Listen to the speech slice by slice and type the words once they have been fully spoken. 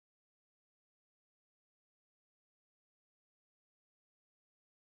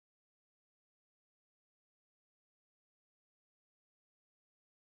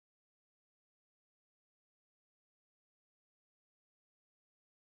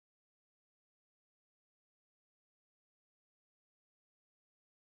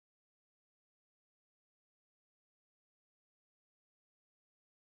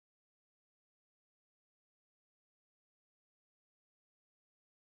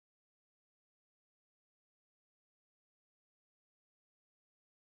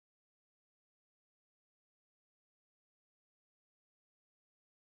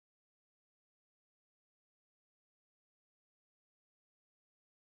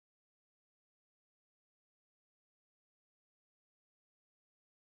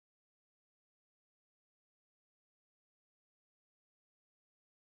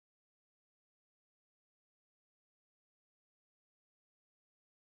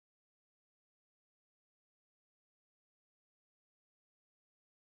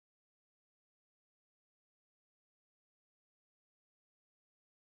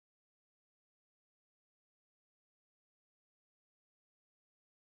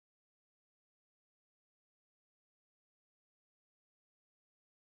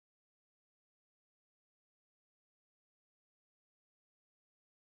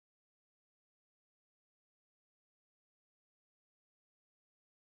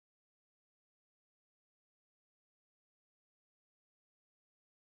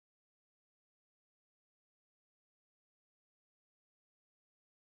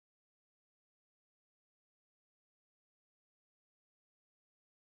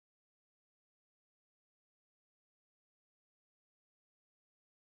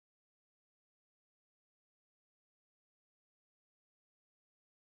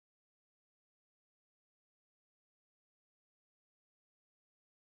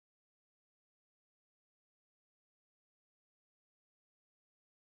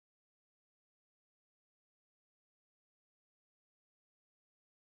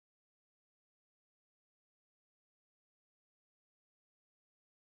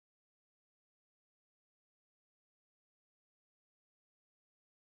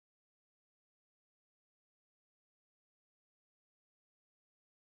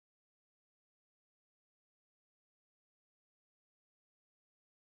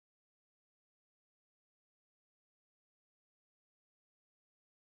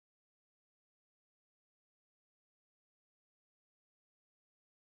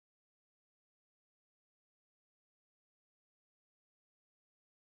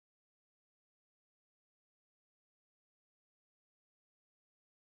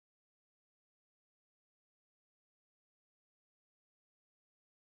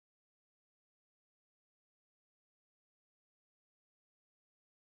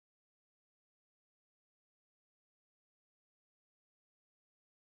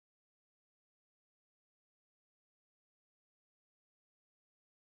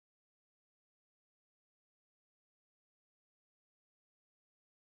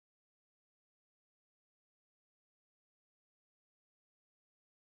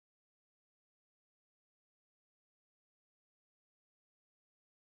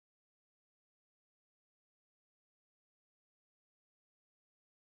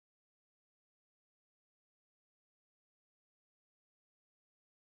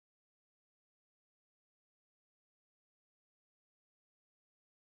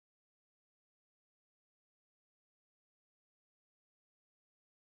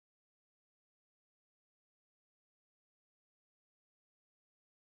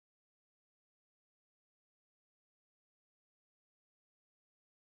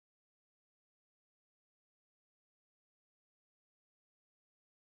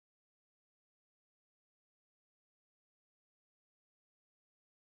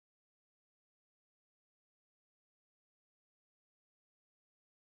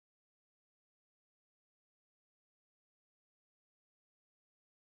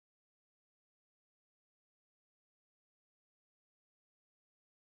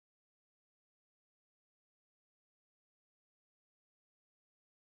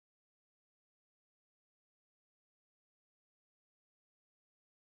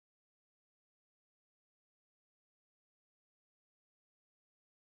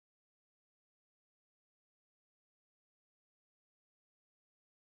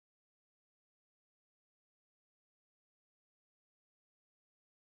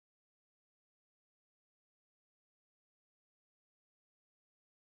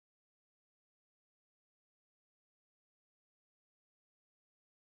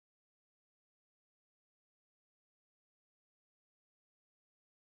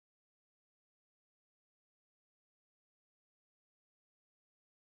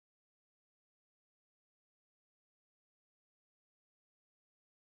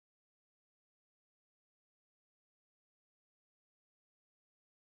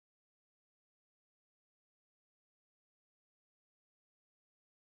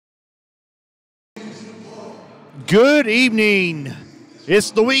Good evening.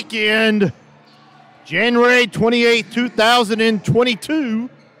 It's the weekend, January 28, 2022.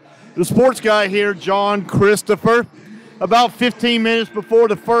 The sports guy here, John Christopher. About 15 minutes before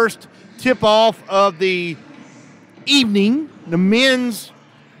the first tip-off of the evening, the men's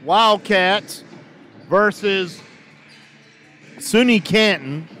Wildcats versus SUNY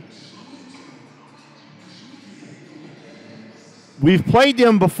Canton. We've played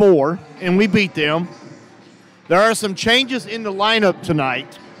them before, and we beat them. There are some changes in the lineup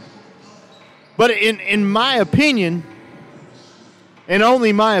tonight. But in my opinion, and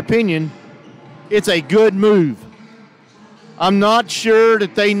only my opinion, it's a good move. I'm not sure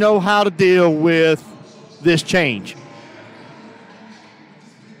that they know how to deal with this change.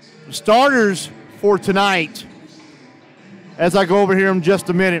 The starters for tonight, as I go over here in just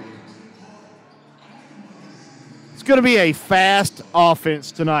a minute, it's going to be a fast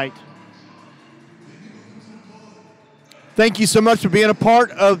offense tonight. Thank you so much for being a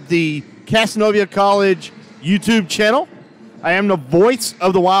part of the Cazenovia College YouTube channel. I am the voice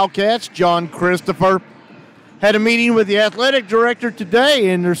of the Wildcats, John Christopher. Had a meeting with the athletic director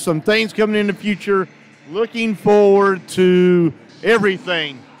today, and there's some things coming in the future. Looking forward to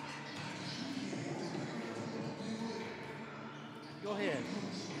everything. Go ahead.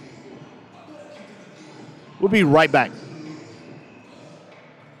 We'll be right back.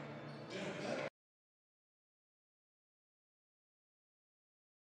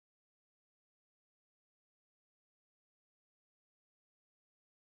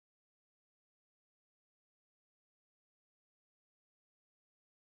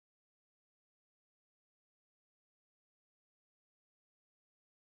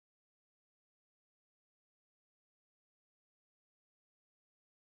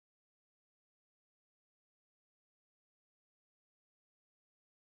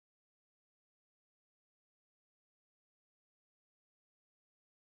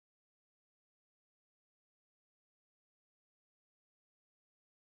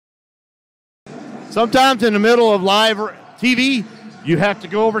 Sometimes in the middle of live TV, you have to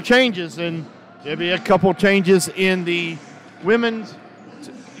go over changes, and there'll be a couple changes in the women's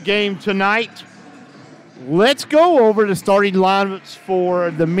game tonight. Let's go over the starting lineups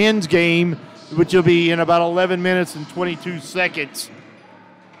for the men's game, which will be in about 11 minutes and 22 seconds.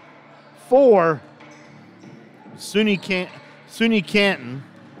 For SUNY Canton,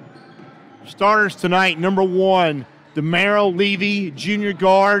 starters tonight, number 1, DeMaro Levy, junior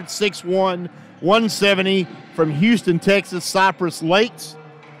guard, 6'1", 170 from Houston, Texas, Cypress Lakes.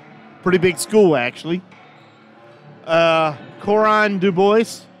 Pretty big school, actually. Coron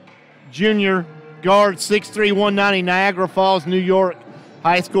Dubois, junior guard, 6'3", 190, Niagara Falls, New York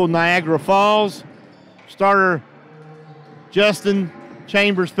High School, Niagara Falls. Starter Justin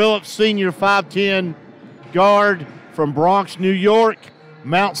Chambers Phillips, senior, 5'10", guard from Bronx, New York,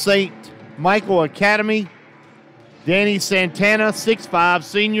 Mount St. Michael Academy. Danny Santana, 6'5",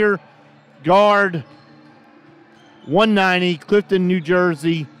 senior, guard, 190, Clifton, New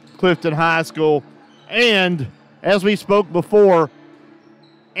Jersey, Clifton High School. And as we spoke before,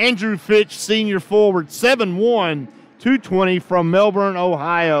 Andrew Fitch, senior forward, 7'1", 220 from Melbourne,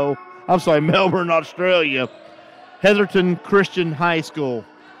 Australia, Heatherton Christian High School.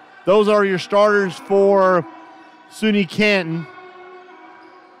 Those are your starters for SUNY Canton.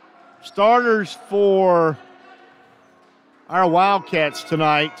 Starters for our Wildcats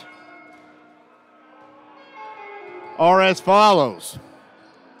tonight are as follows.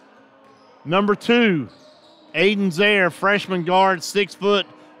 Number 2, Aiden Zaire, freshman guard, 6 foot,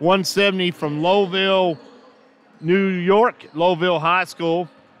 170 from Lowville, New York, Lowville High School.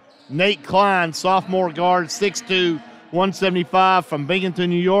 Nate Klein, sophomore guard, 6'2", 175 from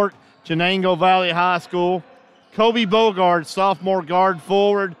Binghamton, New York, Chenango Valley High School. Kobe Bogard, sophomore guard,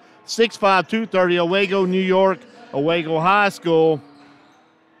 forward, 6'5", 230, Owego, New York, Owego High School.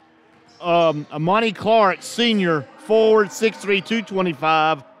 Amani Clark, senior, forward, 6'3",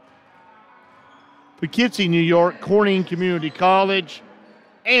 225, Poughkeepsie, New York, Corning Community College.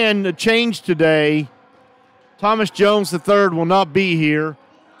 And the change today, Thomas Jones III will not be here.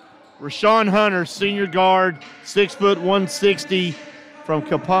 Rashawn Hunter, senior guard, 6 foot, 160 from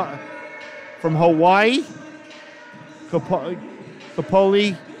Hawaii,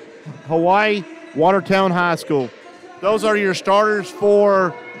 Kapoli, Hawaii, Watertown High School. Those are your starters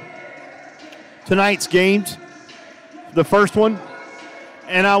for tonight's games. The first one,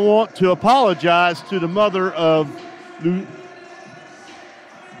 and I want to apologize to the mother of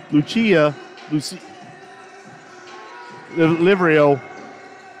Lucia Liverio.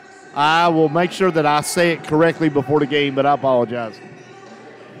 I will make sure that I say it correctly before the game, but I apologize.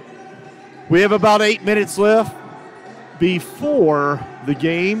 We have about 8 minutes left. before the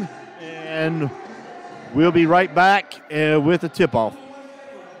game, and we'll be right back with a tip-off.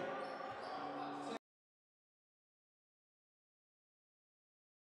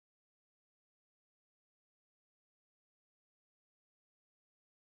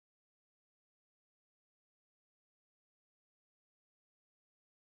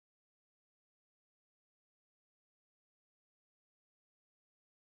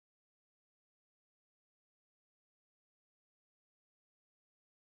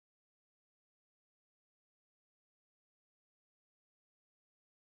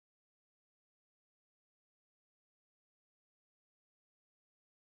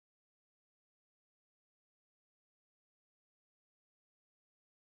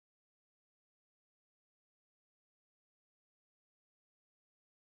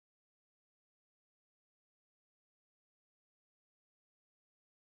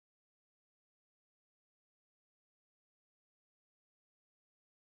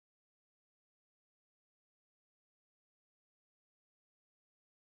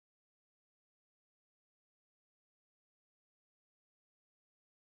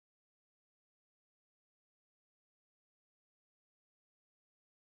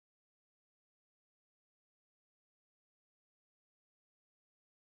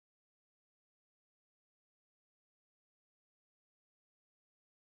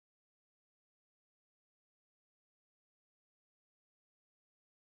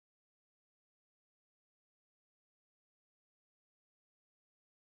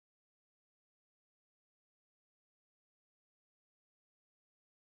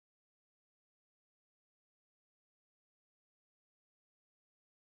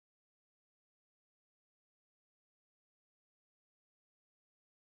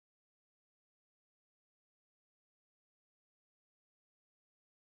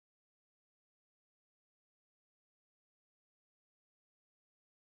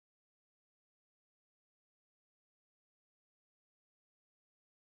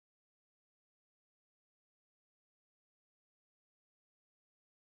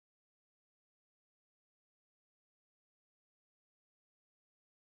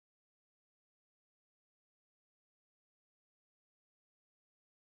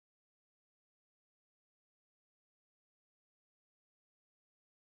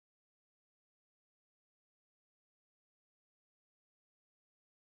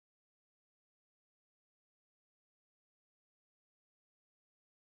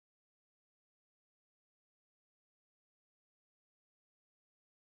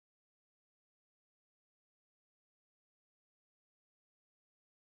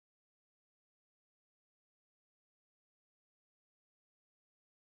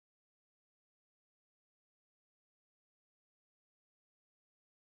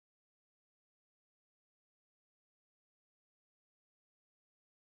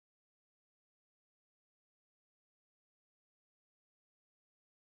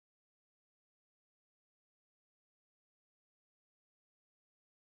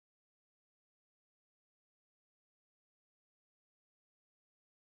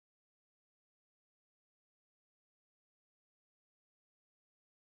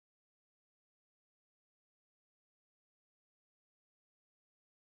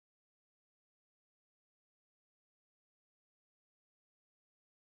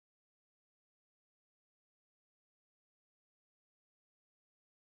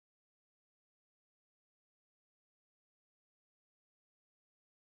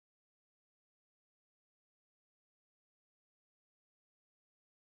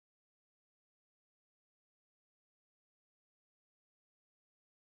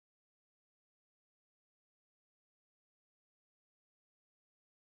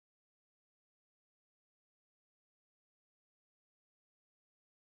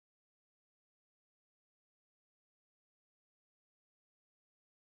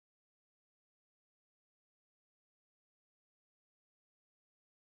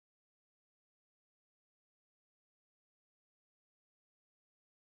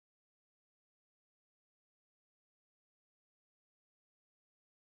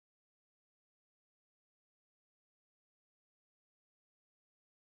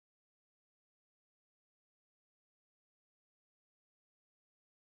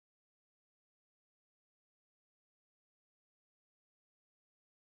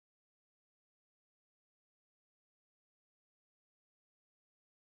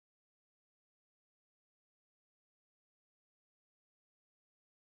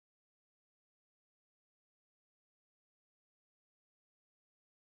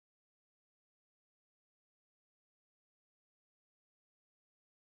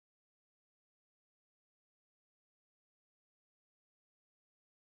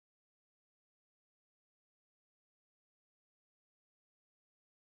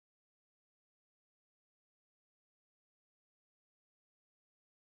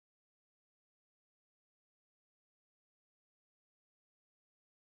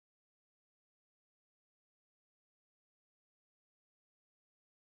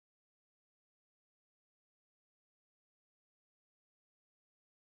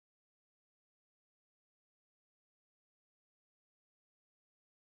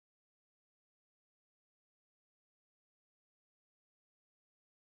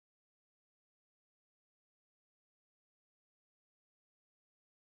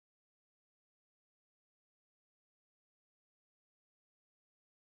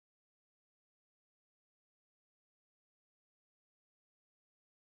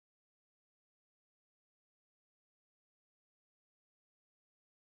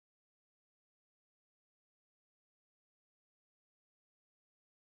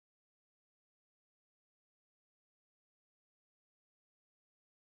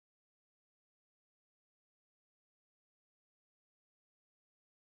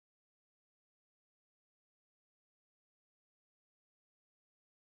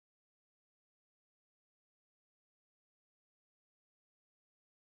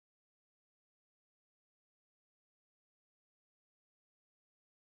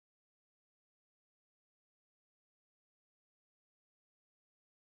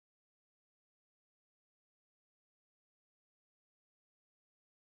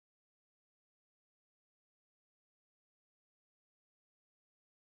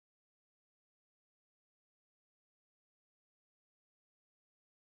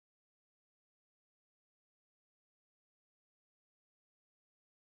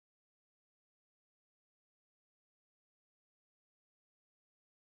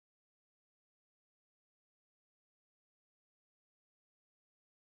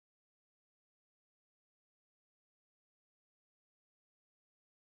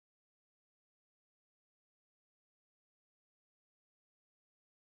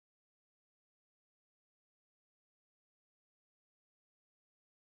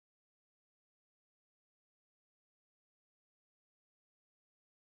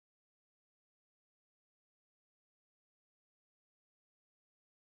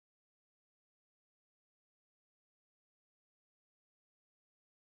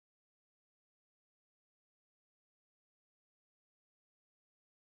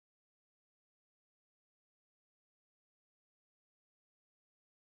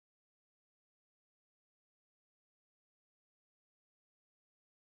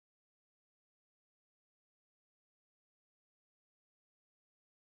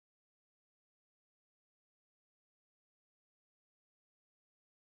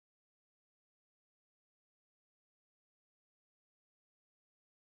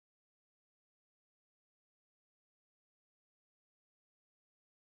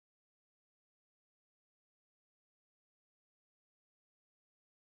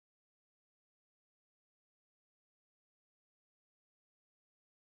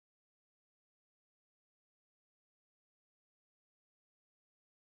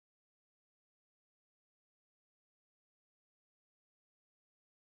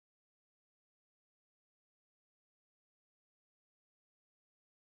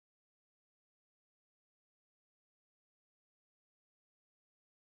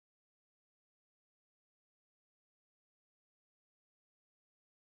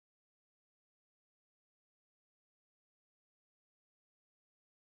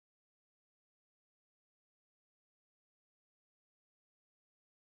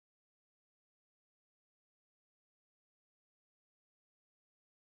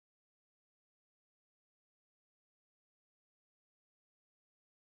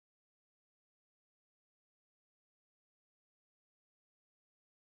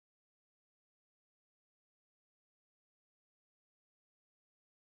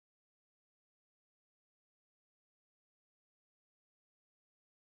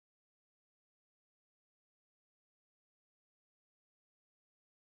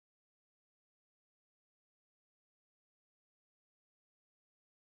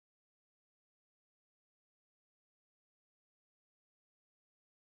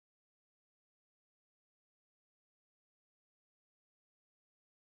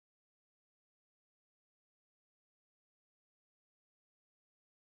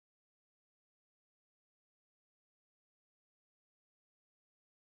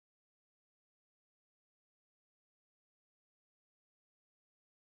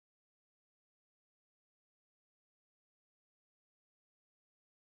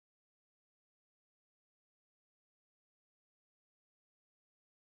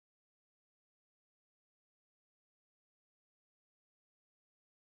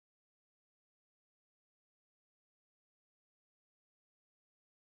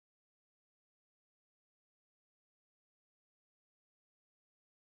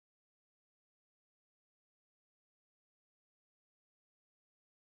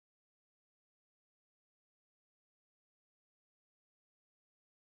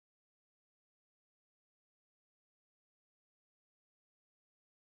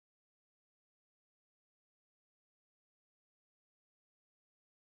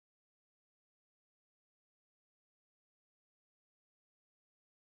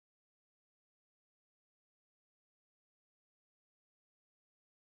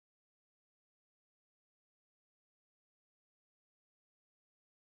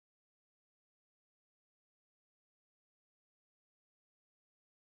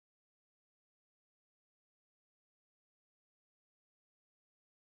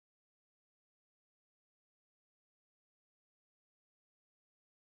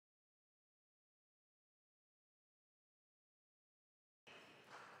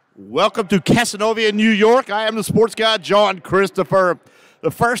 Welcome to Cazenovia, New York. I am the sports guy, John Christopher. The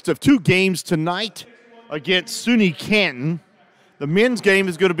first of two games tonight against SUNY Canton. The men's game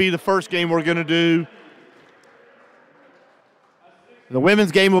is going to be the first game we're going to do. The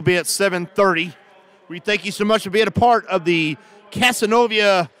women's game will be at 7:30. We thank you so much for being a part of the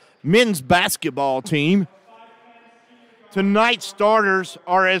Cazenovia men's basketball team. Tonight's starters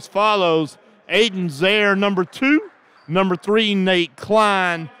are as follows. Aiden Zaire, number 2. Number 3, Nate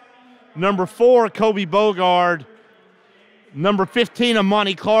Klein. Number 4, Kobe Bogard. Number 15,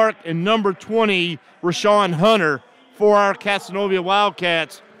 Amani Clark. And number 20, Rashawn Hunter for our Cazenovia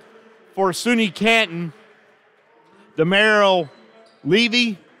Wildcats. For SUNY Canton, Demerrill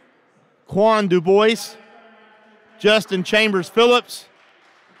Levy, Quan Dubois, Justin Chambers Phillips,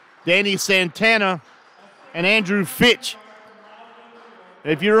 Danny Santana, and Andrew Fitch.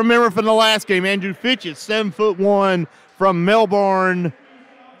 If you remember from the last game, Andrew Fitch is 7'1" from Melbourne,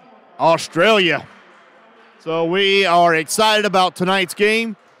 Australia. So we are excited about tonight's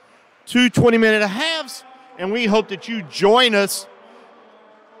game. 2 20-minute halves, and we hope that you join us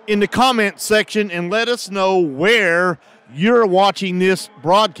in the comment section and let us know where you're watching this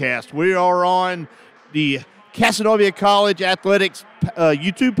broadcast. We are on the Cazenovia College Athletics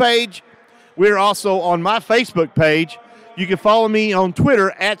YouTube page. We're also on my Facebook page. You can follow me on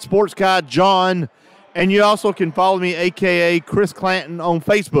Twitter at SportsGuyJohn, and you also can follow me, a.k.a. Chris Clanton, on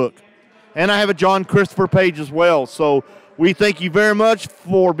Facebook. And I have a John Christopher page as well. So we thank you very much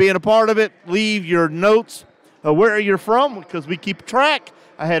for being a part of it. Leave your notes where you're from because we keep track.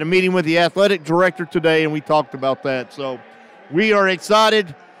 I had a meeting with the athletic director today, and we talked about that. So we are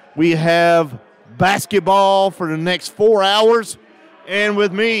excited. We have basketball for the next 4 hours and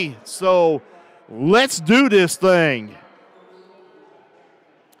with me. So let's do this thing.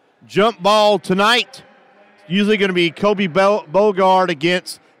 Jump ball tonight. Usually going to be Kobe Bogard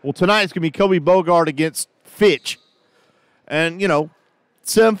against, well, tonight it's going to be Kobe Bogard against Fitch. And,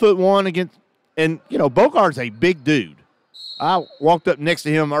 7'1" against, and, Bogard's a big dude. I walked up next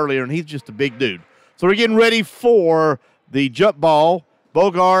to him earlier, and he's just a big dude. So we're getting ready for the jump ball.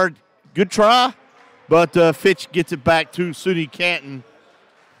 Bogard, good try, but Fitch gets it back to SUNY Canton.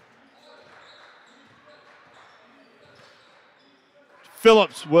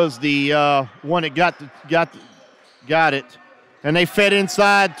 Phillips was the one that got it, and they fed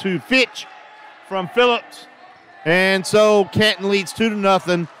inside to Fitch from Phillips, and so Canton leads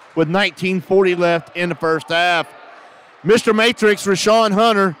 2-0 with 19:40 left in the first half. Mr. Matrix, Rashawn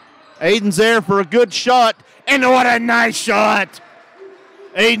Hunter, Aiden's there for a good shot, and what a nice shot!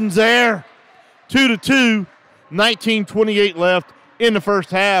 Aiden's there, 2-2, 19:28 left in the first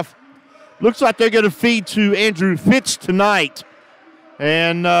half. Looks like they're going to feed to Andrew Fitch tonight.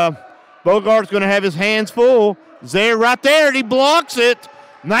 And Bogart's going to have his hands full. Zaire right there, and he blocks it.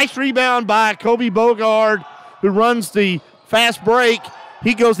 Nice rebound by Kobe Bogard, who runs the fast break.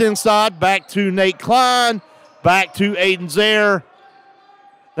 He goes inside, back to Nate Klein, back to Aiden Zaire.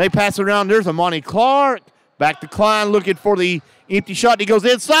 They pass it around. There's Amani Clark. Back to Klein looking for the empty shot. He goes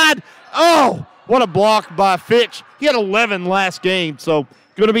inside. Oh, what a block by Fitch. He had 11 last game, so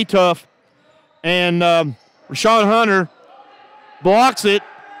going to be tough. And Rashawn Hunter blocks it,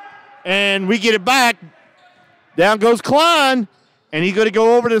 and we get it back. Down goes Klein, and he's going to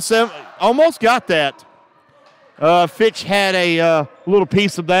go over to 7. Almost got that. Fitch had a little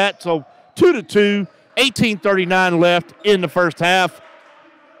piece of that, so 2-2, 18:39 left in the first half.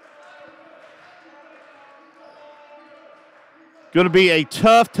 Going to be a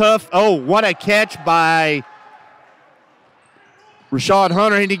tough, oh, what a catch by Rashawn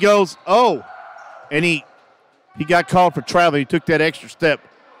Hunter, and he goes, oh, and he got called for travel. He took that extra step.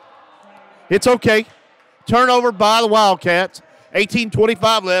 It's okay. Turnover by the Wildcats.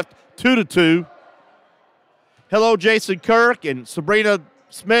 18:25 left, 2-2. Hello, Jason Kirk and Sabrina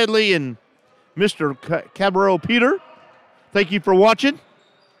Smedley and Mr. Caballero Peter. Thank you for watching.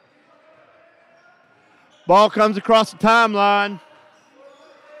 Ball comes across the timeline.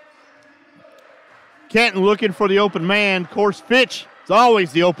 Canton looking for the open man. Of course, Fitch is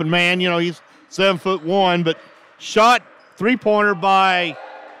always the open man. He's 7'1", but shot three-pointer by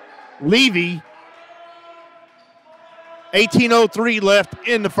Levy. 18:03 left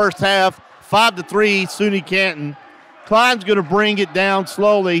in the first half. 5-3, SUNY Canton. Klein's going to bring it down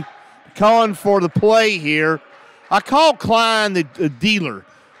slowly, calling for the play here. I call Klein the dealer.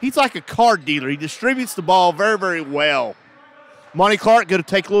 He's like a card dealer. He distributes the ball very, very well. Monty Clark going to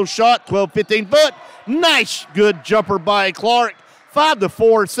take a little shot, 12-15 foot. Nice, good jumper by Clark.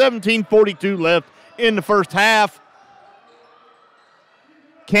 5-4, 17:42 left in the first half.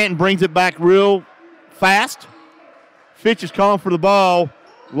 Canton brings it back real fast. Fitch is calling for the ball.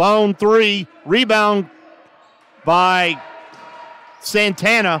 Lone three. Rebound by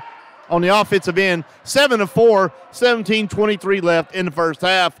Santana on the offensive end. 7-4, 17:23 left in the first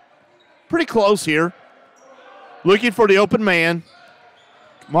half. Pretty close here. Looking for the open man.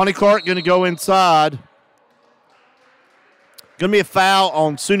 Monty Clark going to go inside. Going to be a foul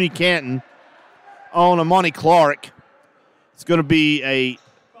on SUNY Canton on a Monty Clark. It's going to be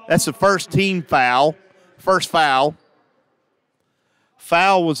that's the first team foul. First foul.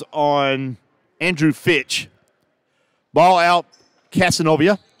 Foul was on Andrew Fitch. Ball out,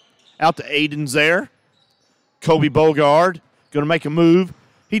 Cazenovia. Out to Aiden's there. Kobe Bogard going to make a move.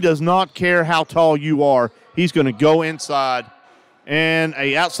 He does not care how tall you are. He's going to go inside. And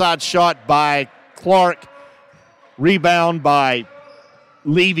a outside shot by Clark. Rebound by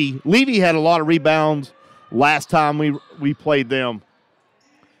Levy. Levy had a lot of rebounds last time we played them.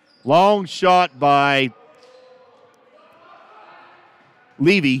 Long shot by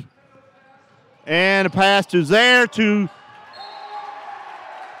Levy. And a pass to Zaire to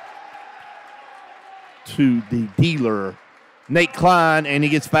the dealer, Nate Klein, and he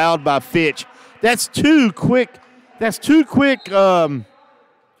gets fouled by Fitch. That's two quick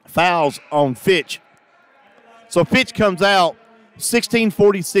fouls on Fitch. So Fitch comes out,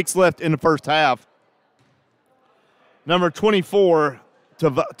 16:46 left in the first half. Number 24,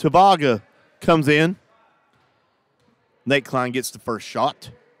 Tavaga comes in. Nate Klein gets the first shot.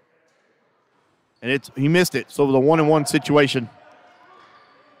 And he missed it, so it was a 1-and-1 situation.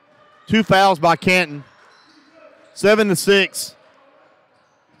 Two fouls by Canton. 7-6.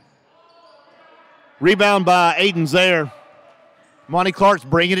 Rebound by Aiden Zaire. Monty Clark's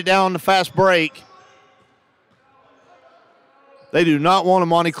bringing it down on the fast break. They do not want a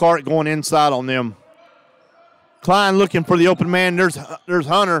Monty Clark going inside on them. Klein looking for the open man. There's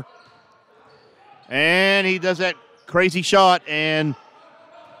Hunter. And he does that crazy shot and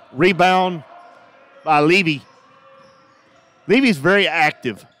rebound by Levy. Levy's very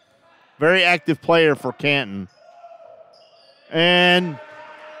active player for Canton. And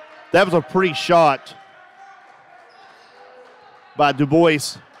that was a pretty shot by Du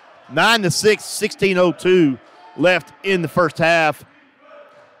Bois. 9-6, 16:02 left in the first half.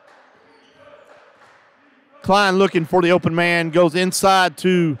 Klein looking for the open man, goes inside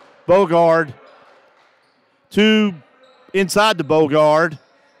to Bogard. Inside to Bogard,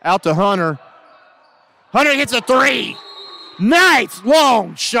 out to Hunter. Hunter hits a three. Nice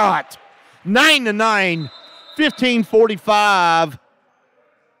long shot. 9-9, 15:45.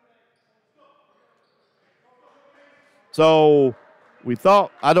 So we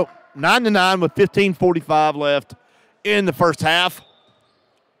thought 9-9 with 15:45 left in the first half.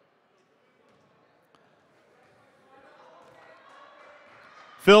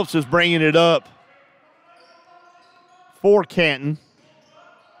 Phillips is bringing it up for Canton.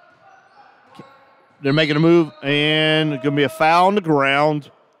 They're making a move, and it's going to be a foul on the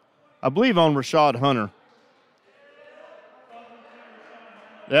ground, I believe on Rashad Hunter.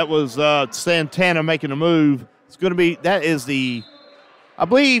 That was Santana making a move. It's going to be, I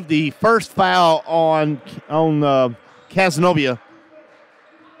believe, the first foul on Cazenovia.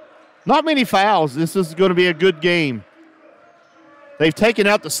 Not many fouls. This is going to be a good game. They've taken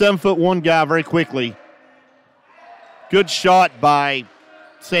out the 7'1" guy very quickly. Good shot by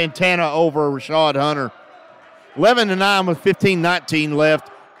Santana over Rashad Hunter. 11-9 with 15:19 left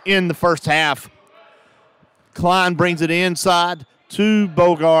in the first half. Klein brings it inside to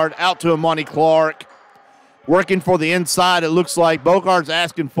Bogard, out to Monty Clark. Working for the inside, it looks like. Bogard's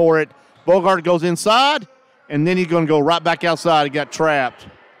asking for it. Bogard goes inside, and then he's going to go right back outside. He got trapped.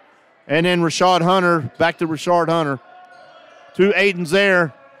 And then Rashad Hunter, back to Rashad Hunter. To Aiden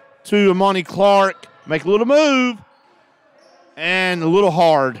Zaire, to Monty Clark. Make a little move. And a little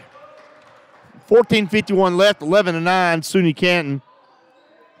hard. 14:51 left, 11-9, SUNY Canton.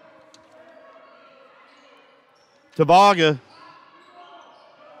 Tavaga.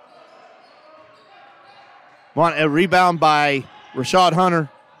 A rebound by Rashad Hunter.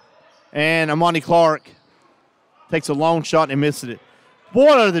 And Amani Clark takes a long shot and misses it.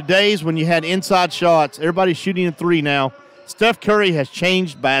 What are the days when you had inside shots? Everybody's shooting a three now. Steph Curry has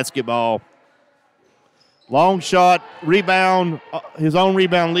changed basketball. Long shot, rebound, his own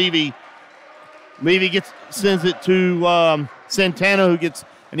rebound, Levy. Levy sends it to Santana, who gets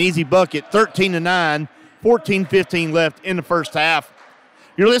an easy bucket. 13-9, 14:15 left in the first half.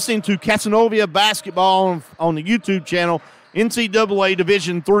 You're listening to Cazenovia basketball on the YouTube channel, NCAA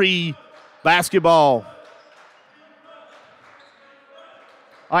Division III basketball.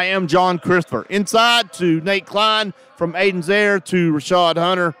 I am John Christopher. Inside to Nate Klein, from Aiden Zaire to Rashad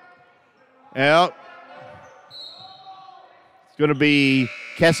Hunter. Out. It's going to be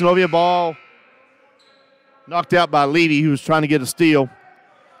Cazenovia ball knocked out by Levy, who was trying to get a steal.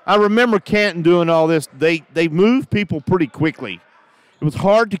 I remember Canton doing all this. They moved people pretty quickly. It was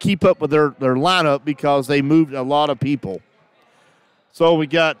hard to keep up with their lineup because they moved a lot of people. So we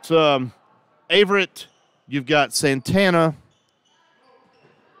got Averett, you've got Santana,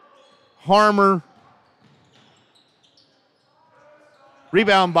 Harmer,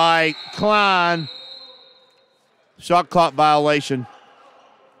 rebound by Klein, shot clock violation.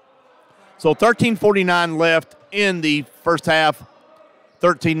 So 13:49 left in the first half,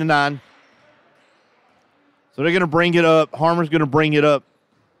 13-9. So they're going to bring it up. Harmer's going to bring it up.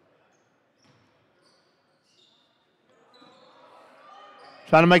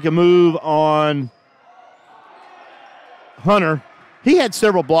 Trying to make a move on Hunter. He had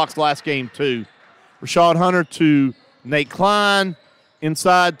several blocks last game, too. Rashad Hunter to Nate Klein.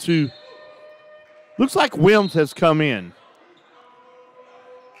 Inside to, looks like Wilms has come in.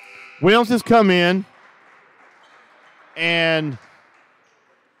 Wilms has come in. And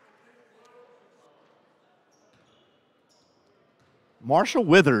Marshall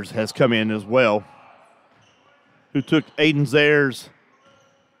Withers has come in as well, who took Aiden Zare's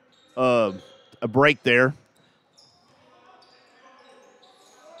a break there.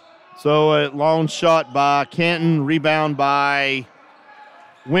 So a long shot by Canton, rebound by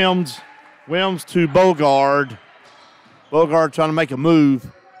Wilms. Wilms to Bogard. Bogard trying to make a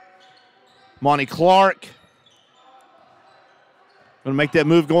move. Monty Clark going to make that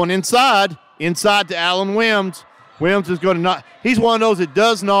move going inside. Inside to Alan Wilms. Wilms is going to not, he's one of those that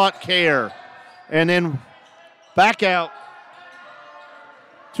does not care. And then back out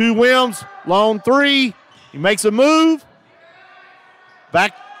to Wilms, long three. He makes a move.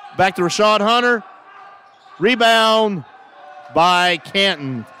 Back to Rashad Hunter. Rebound by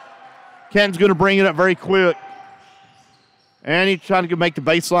Canton. Canton's going to bring it up very quick. And he's trying to make the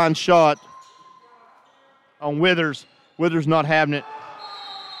baseline shot on Withers. Withers not having it.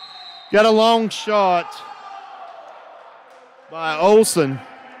 Got a long shot by Olsen.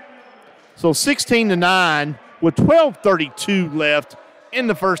 So 16-9 with 12:32 left in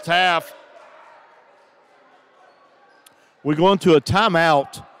the first half. We're going to a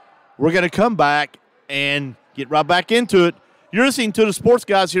timeout. We're going to come back and get right back into it. You're listening to the Sports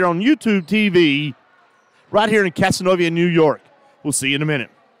Guys here on YouTube TV, right here in Cazenovia, New York. We'll see you in a minute.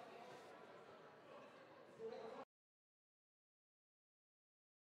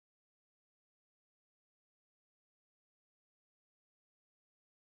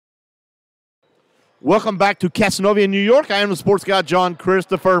 Welcome back to Cazenovia, New York. I am the sports guy, John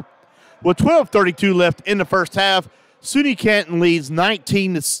Christopher. With 12:32 left in the first half, SUNY Canton leads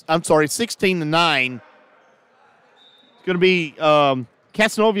 16-9. It's going to be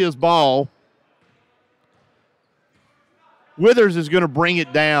Cazenovia's ball. Withers is going to bring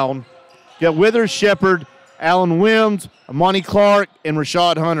it down. Got Withers, Shepard, Alan Wilms, Amani Clark, and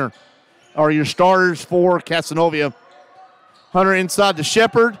Rashad Hunter are your starters for Cazenovia. Hunter inside to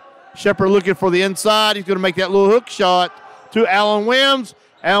Shepard. Shepard looking for the inside. He's going to make that little hook shot to Alan Wilms.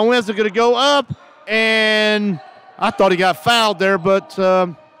 Alan Wilms is going to go up, and I thought he got fouled there, but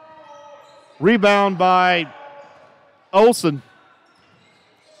rebound by Olsen.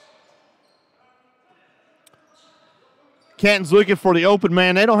 Canton's looking for the open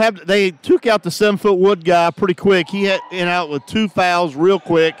man. They took out the 7-foot Wood guy pretty quick. He had in out with 2 fouls real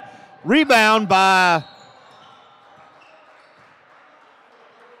quick. Rebound by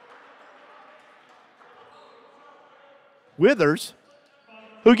Withers,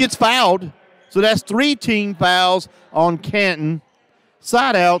 who gets fouled. So that's 3 team fouls on Canton.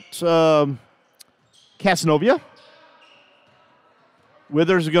 Side out Cazenovia.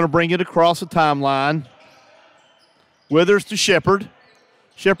 Withers is going to bring it across the timeline. Withers to Shepard.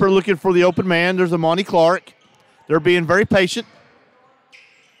 Shepard looking for the open man. There's Amani Clark. They're being very patient.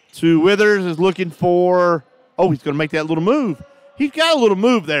 To Withers is looking for, he's going to make that little move. He's got a little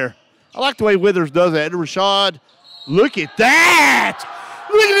move there. I like the way Withers does that. Rashad, look at that.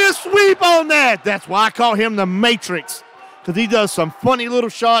 Look at this sweep on that. That's why I call him the Matrix, because he does some funny little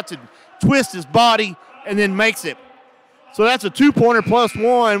shots and twists his body and then makes it. So that's a 2-pointer plus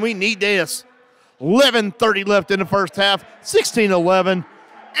 1. We need this. 11:30 left in the first half. 16-11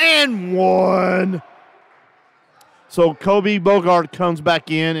 and 1. So Kobe Bogard comes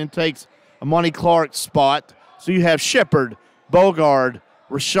back in and takes Amani Clark's spot. So you have Shepard, Bogard,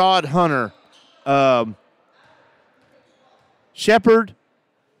 Rashad Hunter, Shepard,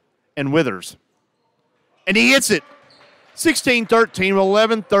 and Withers. And he hits it. 16-13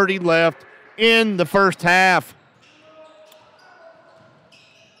 with 11:30 left in the first half.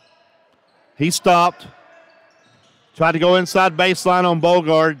 He stopped. Tried to go inside baseline on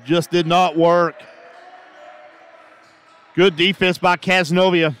Bogard. Just did not work. Good defense by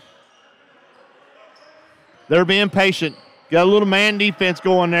Cazenovia. They're being patient. Got a little man defense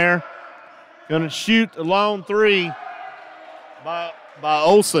going there. Going to shoot a long three by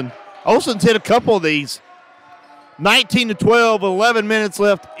Olsen. Olsen's hit a couple of these. 19-12, 11 minutes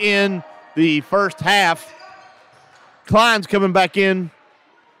left in the first half. Klein's coming back in.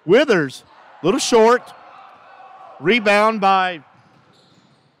 Withers, a little short. Rebound by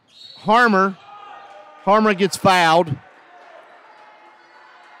Harmer. Harmer gets fouled.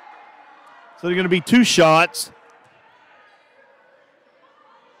 So they're going to be 2 shots.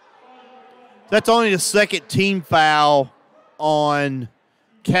 That's only the second team foul on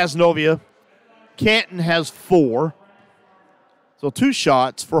Cazenovia. Canton has 4. So 2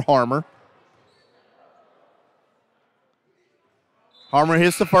 shots for Harmer. Harmer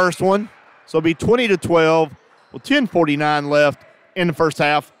hits the first one. So it'll be 20-12 with 10:49 left in the first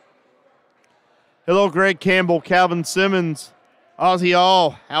half. Hello, Greg Campbell, Calvin Simmons, Aussie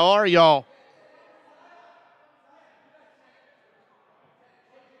All. How are y'all?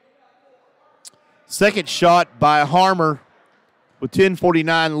 Second shot by Harmer with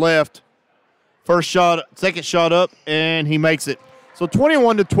 10:49 left. Second shot up, and he makes it. So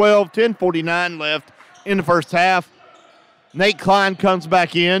 21-12, 10:49 left in the first half. Nate Klein comes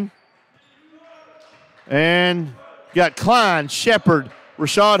back in. And you got Klein, Shepard,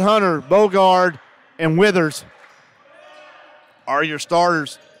 Rashad Hunter, Bogard, and Withers are your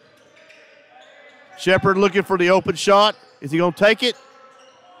starters. Shepard looking for the open shot. Is he going to take it?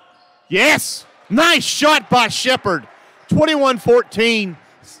 Yes! Nice shot by Shepard. 21-14,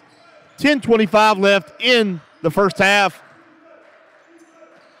 10:25 left in the first half.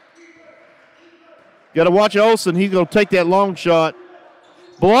 Got to watch Olsen. He's going to take that long shot.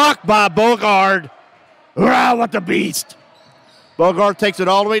 Blocked by Bogard. Wow, what a beast. Bogard takes it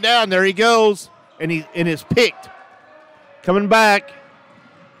all the way down. There he goes. And it's picked. Coming back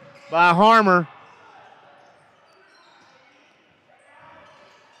by Harmer.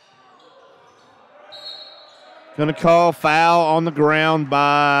 Going to call foul on the ground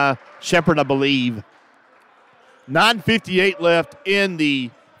by Shepard, I believe. 9:58 left in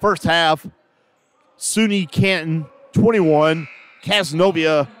the first half. SUNY Canton 21.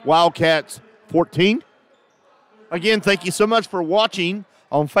 Cazenovia Wildcats 14. Again, thank you so much for watching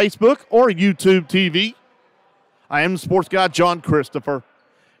on Facebook or YouTube TV. I am the sports guy, John Christopher.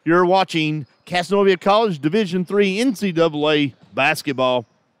 You're watching Cazenovia College Division III NCAA basketball.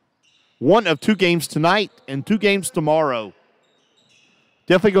 1 of 2 games tonight and 2 games tomorrow.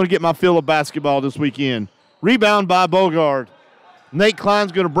 Definitely going to get my fill of basketball this weekend. Rebound by Bogard. Nate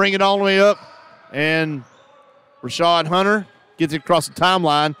Klein's going to bring it all the way up. And Rashad Hunter gets it across the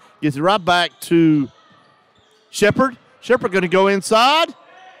timeline. Gets it right back to Shepard. Shepard going to go inside.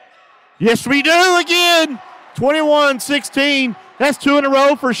 Yes, we do again. 21-16. That's 2 in a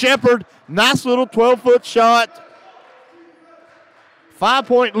row for Shepard. Nice little 12-foot shot.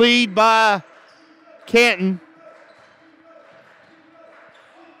 5-point lead by Canton.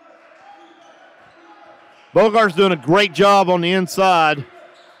 Bogard's doing a great job on the inside.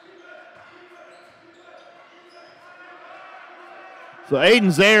 So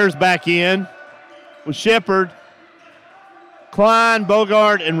Aiden Zayre's back in with Shepard, Klein,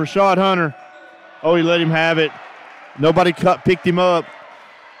 Bogard, and Rashad Hunter. Oh, he let him have it. Nobody picked him up.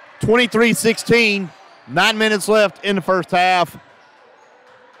 23-16, 9 minutes left in the first half.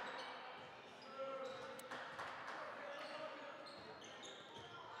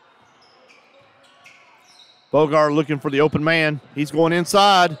 Bogard looking for the open man. He's going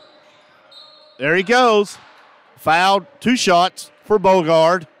inside. There he goes. Fouled, 2 shots for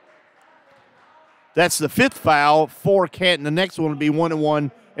Bogard. That's the 5th foul for Canton. The next one will be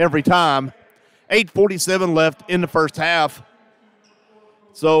 1-1 every time. 8:47 left in the first half.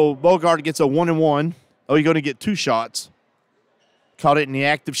 So Bogard gets a 1-1. Oh, you're going to get 2 shots. Caught it in the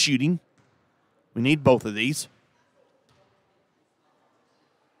act of shooting. We need both of these.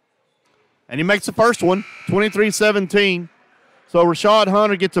 And he makes the first one, 23-17. So Rashad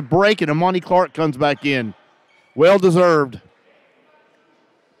Hunter gets a break, and Amani Clark comes back in. Well-deserved.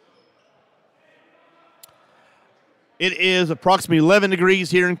 It is approximately 11 degrees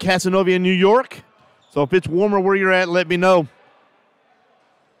here in Cazenovia, New York. So if it's warmer where you're at, let me know.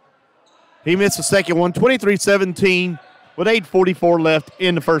 He missed the second one, 23-17, with 8:44 left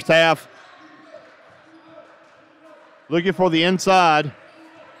in the first half. Looking for the inside.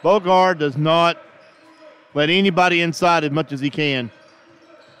 Bogard does not let anybody inside as much as he can.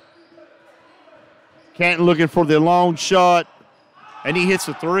 Canton looking for the long shot, and he hits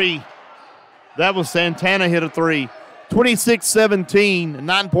a 3. That was Santana hit a 3. 26-17, a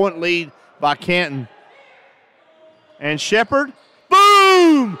 9-point lead by Canton. And Shepherd,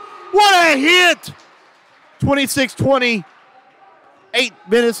 boom! What a hit! 26-20, 8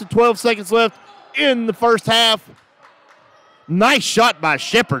 minutes and 12 seconds left in the first half. Nice shot by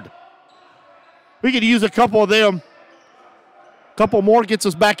Shepherd. We could use a couple of them. A couple more gets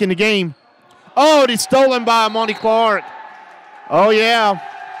us back in the game. Oh, and he's stolen by Monty Clark. Oh, yeah.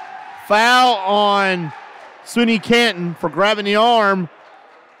 Foul on SUNY Canton for grabbing the arm.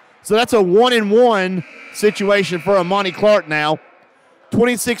 So that's a 1-and-1 situation for Amani Clark now.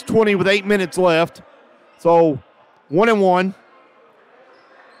 26-20 with 8 minutes left. So 1-and-1.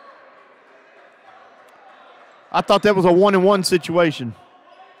 I thought that was a 1-and-1 situation.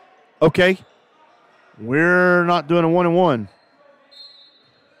 Okay. We're not doing a 1-and-1.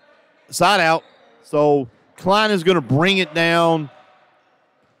 Side out. So Klein is going to bring it down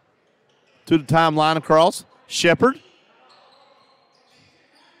to the timeline across. Shepherd.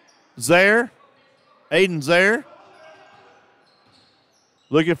 Zaire. Aiden Zaire.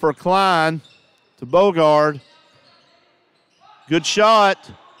 Looking for Klein to Bogard. Good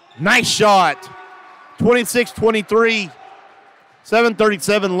shot. Nice shot. 26-23.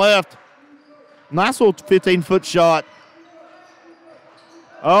 7:37 left. Nice little 15-foot shot.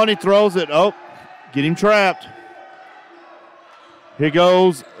 Oh, and he throws it. Oh, get him trapped. Here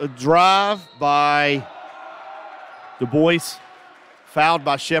goes a drive by Du Bois, fouled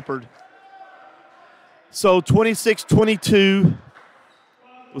by Shepherd. So 26-22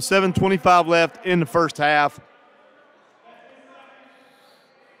 with 7:25 left in the first half.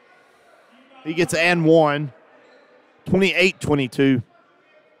 He gets and one. 28-22.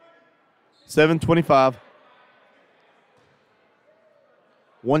 7:25.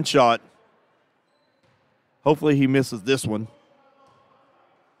 One shot. Hopefully he misses this one.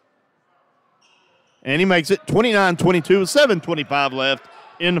 And he makes it 29-22 with 7:25 left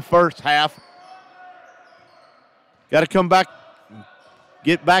in the first half. Got to come back,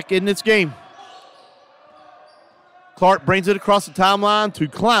 get back in this game. Clark brings it across the timeline to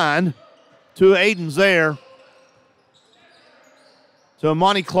Klein, to Aiden Zaire, to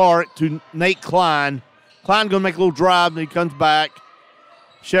Amani Clark, to Nate Klein. Klein going to make a little drive, and he comes back.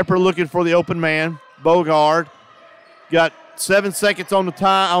 Shepherd looking for the open man. Bogard got 7 seconds on the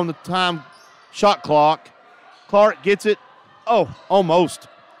time shot clock. Clark gets it. Oh, almost.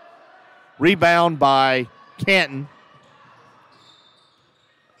 Rebound by Canton.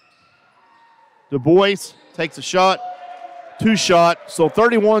 Du Bois takes a shot. Two shot. So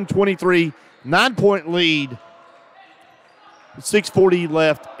 31-23, 9-point lead. 6:40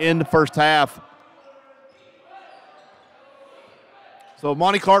 left in the first half. So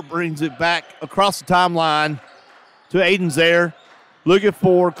Monty Clark brings it back across the timeline to Aiden Zaire. Looking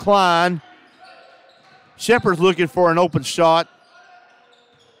for Klein. Shepherd's looking for an open shot.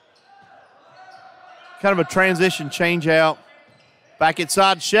 Kind of a transition change out. Back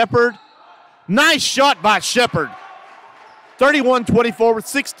inside Shepherd. Nice shot by Shepherd. 31-24 with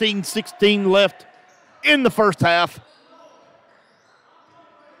 16-16 left in the first half.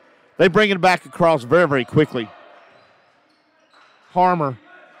 They bring it back across very, very quickly. Harmer.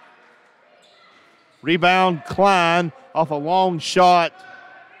 Rebound, Klein off a long shot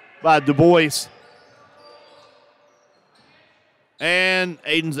by Du Bois. And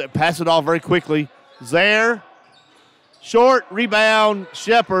Aiden's pass it off very quickly. Zaire. Short rebound,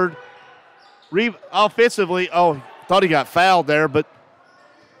 Shepherd. Offensively, thought he got fouled there, but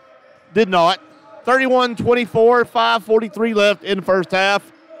did not. 31-24, 5:43 left in the first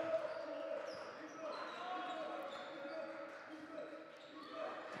half.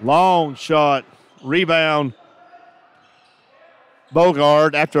 Long shot, rebound,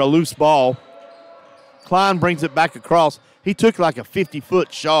 Bogard after a loose ball. Klein brings it back across. He took like a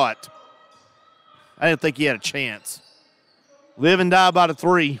 50-foot shot. I didn't think he had a chance. Live and die by the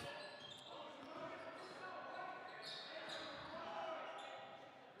three.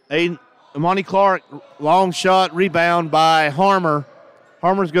 Amani Clark, long shot, rebound by Harmer.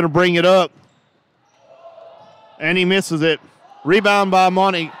 Harmer's going to bring it up. And he misses it. Rebound by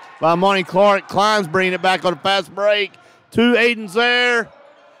Monty Clark. Klein's bringing it back on a fast break to Aiden Zaire.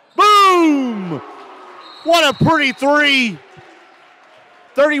 Boom! What a pretty three.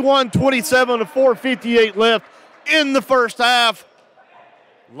 31-27 to 4:58 left in the first half.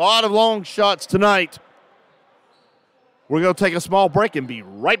 A lot of long shots tonight. We're going to take a small break and be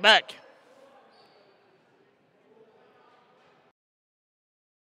right back.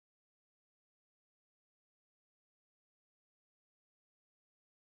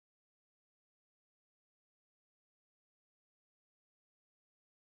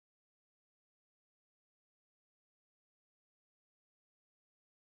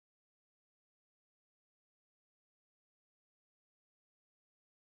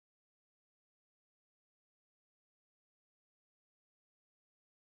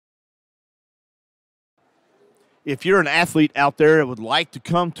 if you're an athlete out there that would like to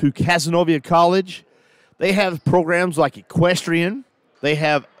come to Cazenovia College, they have programs like equestrian, they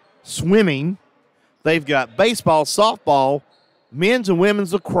have swimming, they've got baseball, softball, men's and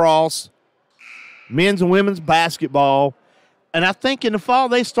women's lacrosse, men's and women's basketball, and I think in the fall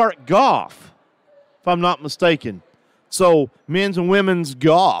they start golf, if I'm not mistaken. So men's and women's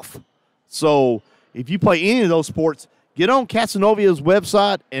golf. So if you play any of those sports, get on Cazenovia's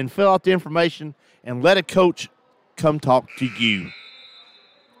website and fill out the information and let a coach come talk to you.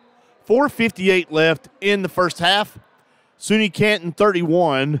 4:58 left in the first half. SUNY Canton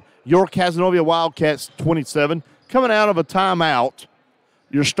 31, your Cazenovia Wildcats 27. Coming out of a timeout,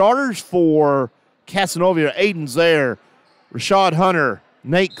 your starters for Cazenovia, Aiden Zaire, Rashad Hunter,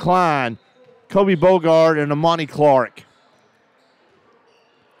 Nate Klein, Kobe Bogard, and Amani Clark.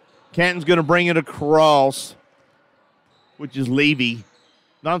 Canton's going to bring it across, which is Levy.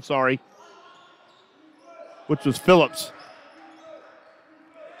 No, I'm sorry. Which was Phillips.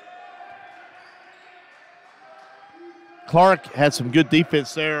 Clark had some good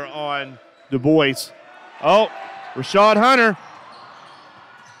defense there on Du Bois. Oh, Rashad Hunter.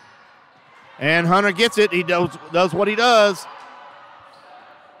 And Hunter gets it. He does what he does.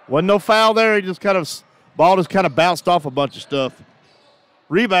 Wasn't no foul there. He just ball just kind of bounced off a bunch of stuff.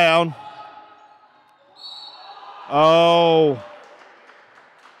 Rebound. Oh.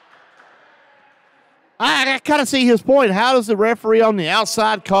 I kind of see his point. How does the referee on the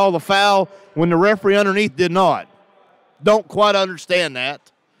outside call the foul when the referee underneath did not? Don't quite understand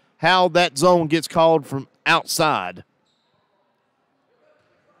that, how that zone gets called from outside.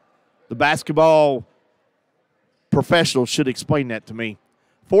 The basketball professionals should explain that to me.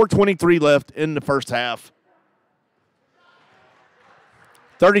 4:23 left in the first half.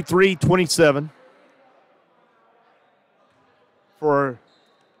 33-27 for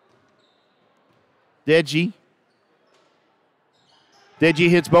Deji. Deji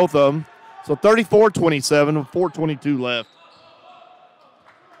hits both of them. So 34-27 with 4:22 left.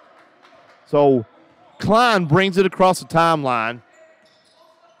 So Klein brings it across the timeline.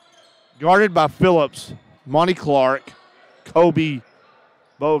 Guarded by Phillips, Monty Clark, Kobe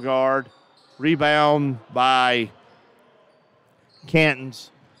Bogard. Rebound by Canton's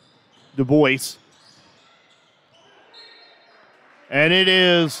Du Bois. And it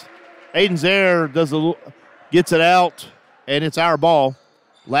is Aiden Zaire gets it out, and it's our ball.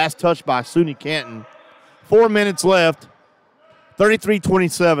 Last touch by SUNY Canton. 4 minutes left.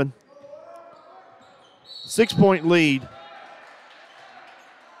 33-27. 6-point lead.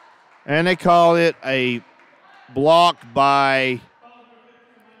 And they call it a block by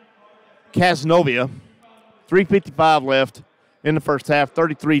Cazenovia. 3:55 left in the first half.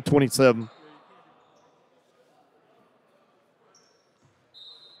 33-27.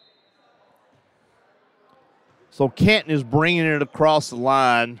 So Canton is bringing it across the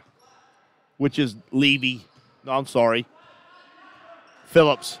line, which is Levy. No, I'm sorry.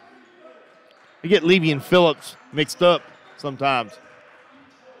 Phillips. I get Levy and Phillips mixed up sometimes.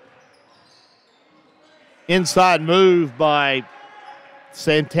 Inside move by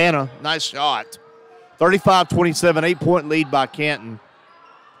Santana. Nice shot. 35-27, 8-point lead by Canton.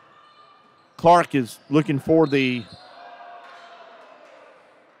 Clark is looking for the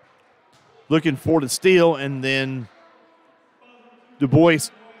steal, and then Du Bois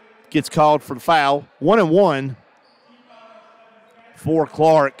gets called for the foul. 1-1 for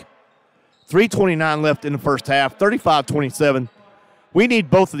Clark. 3:29 left in the first half. 35-27. We need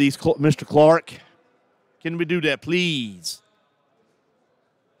both of these, Mr. Clark. Can we do that, please?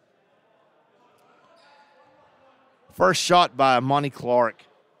 First shot by Monty Clark.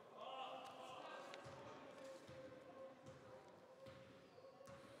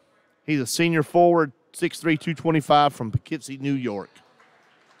 He's a senior forward, 6'3", 225 from Poughkeepsie, New York,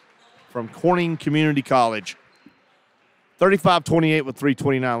 from Corning Community College. 35-28 with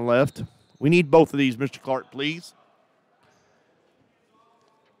 3:29 left. We need both of these, Mr. Clark, please.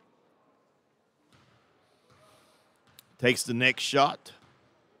 Takes the next shot.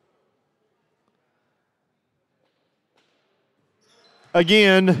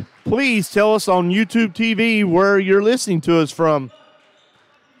 Again, please tell us on YouTube TV where you're listening to us from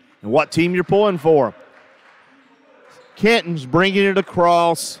and what team you're pulling for. Canton's bringing it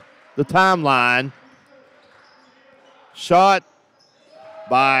across the timeline. Shot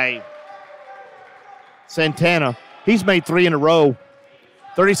by Santana. He's made 3 in a row.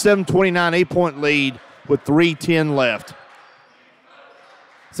 37-29, 8-point lead with 3:10 left.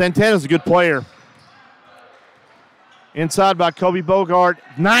 Santana's a good player. Inside by Kobe Bogart.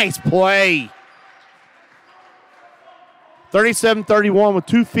 Nice play. 37-31 with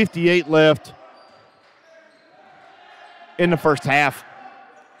 2:58 left. in the first half.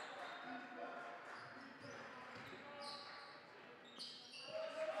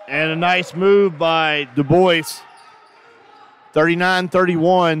 And a nice move by Du Bois.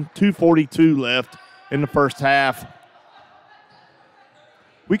 39-31, 2:42 left in the first half.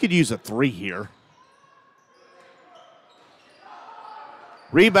 We could use a 3 here.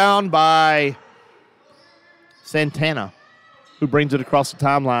 Rebound by Santana, who brings it across the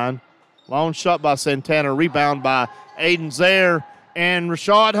timeline. Long shot by Santana. Rebound by Aiden Zaire and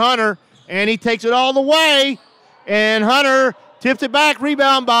Rashad Hunter. And he takes it all the way. And Hunter tipped it back.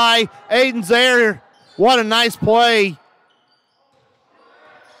 Rebound by Aiden Zaire. What a nice play.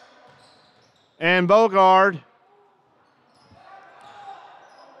 And Bogard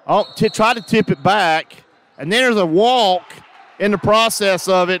tried to tip it back. And then there's a walk in the process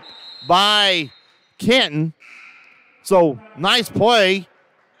of it by Canton. So, nice play.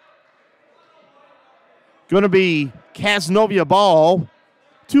 Going to be Cazenovia ball.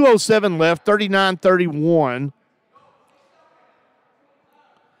 2:07 left, 39-31.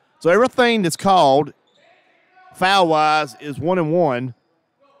 So, everything that's called foul-wise is 1-1.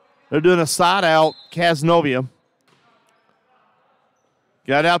 They're doing a side out, Cazenovia.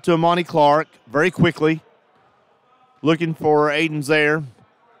 Got out to Amani Clark very quickly. Looking for Aiden Zaire.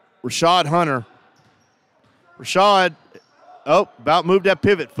 Rashad Hunter. Rashad, about moved that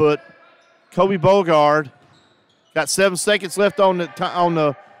pivot foot. Kobe Bogard. Got 7 seconds left on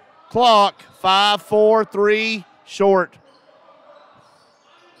the clock. 5, 4, 3, short.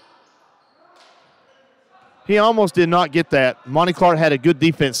 He almost did not get that. Monty Clark had a good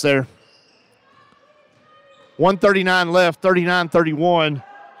defense there. 1:39 left, 39-31.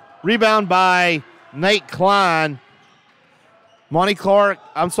 Rebound by Nate Klein.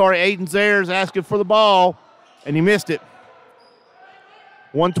 Aiden Zaire is asking for the ball, and he missed it.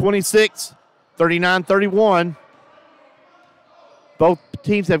 126, 39-31. Both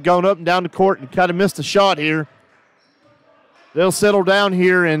teams have gone up and down the court and kind of missed a shot here. They'll settle down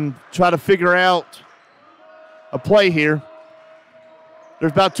here and try to figure out a play here.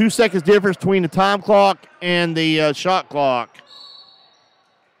 There's about 2 seconds difference between the time clock and the shot clock.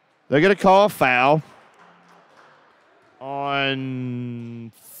 They're going to call a foul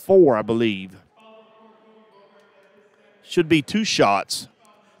on 4, I believe. Should be 2 shots.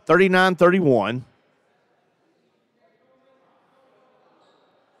 39-31.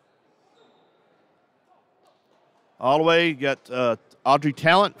 All the way, you got Audrey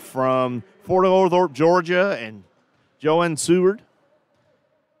Talent from Fort Oglethorpe, Georgia, and Joanne Seward.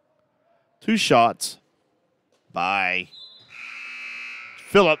 2 shots by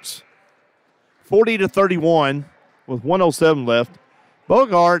Phillips. 40-31 with 1:07 left.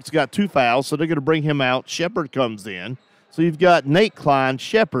 Bogart's got 2 fouls, so they're going to bring him out. Shepard comes in. So you've got Nate Klein,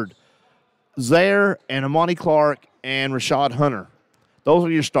 Shepard, Zaire, and Amani Clark, and Rashad Hunter. Those are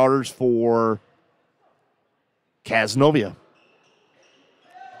your starters for Cazenovia.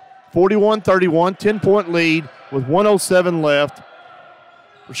 41-31, 10-point lead with 1:07 left.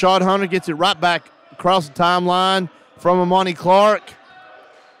 Rashad Hunter gets it right back across the timeline from Amani Clark.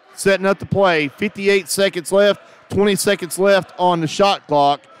 Setting up the play. 58 seconds left, 20 seconds left on the shot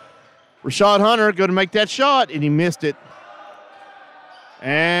clock. Rashad Hunter going to make that shot, and he missed it.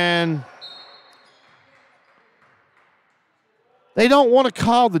 And they don't want to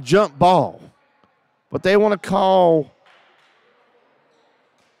call the jump ball, but they want to call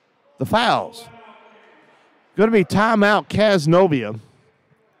the fouls. Going to be timeout, Cazenovia.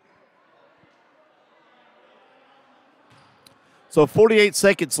 So 48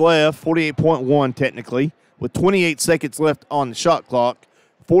 seconds left, 48.1 technically, with 28 seconds left on the shot clock,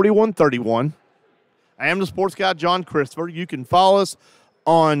 41-31. I am the sports guy, John Christopher. You can follow us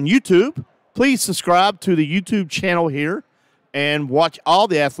on YouTube. Please subscribe to the YouTube channel here and watch all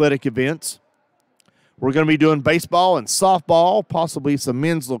the athletic events. We're going to be doing baseball and softball, possibly some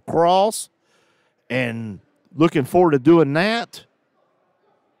men's lacrosse, and looking forward to doing that.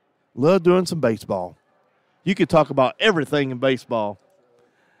 Love doing some baseball. You could talk about everything in baseball.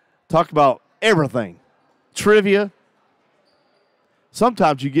 Talk about everything. Trivia.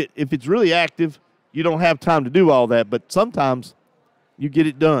 Sometimes you get, if it's really active, you don't have time to do all that, but sometimes you get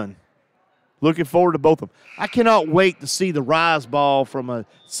it done. Looking forward to both of them. I cannot wait to see the rise ball from a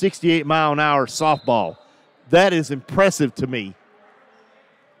 68-mile-an-hour softball. That is impressive to me.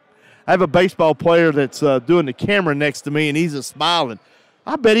 I have a baseball player that's doing the camera next to me, and he's just smiling.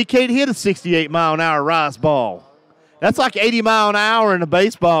 I bet he can't hit a 68-mile-an-hour rise ball. That's like 80 mile an hour in a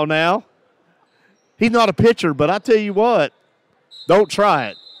baseball now. He's not a pitcher, but I tell you what, don't try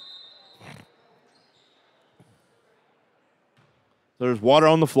it. There's water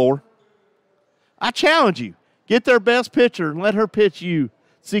on the floor. I challenge you. Get their best pitcher and let her pitch you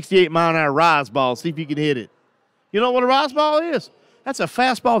 68-mile-an-hour rise ball. See if you can hit it. You know what a rise ball is? That's a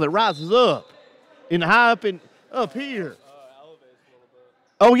fastball that rises up and high up here.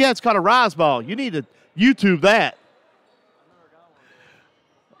 Oh, yeah, it's called a rise ball. You need to YouTube that.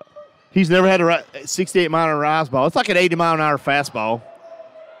 He's never had a 68-mile-an-hour rise ball. It's like an 80-mile-an-hour fastball.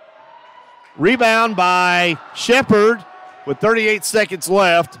 Rebound by Shepard with 38 seconds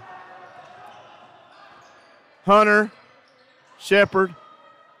left. Hunter, Shepard.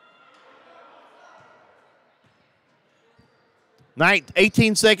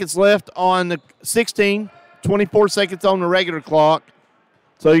 18 seconds left on the 16, 24 seconds on the regular clock.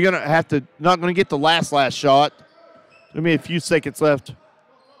 So you're going to have to, not going to get the last shot. There's going to be a few seconds left.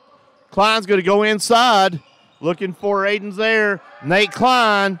 Klein's going to go inside, looking for Aiden's there. Nate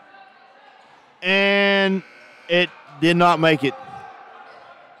Klein, and it did not make it.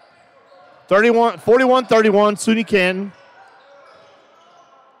 41-31, SUNY Canton.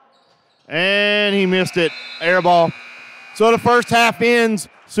 And he missed it. Air ball. So the first half ends,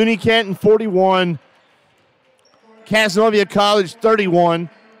 SUNY Canton 41, Cazenovia College 31.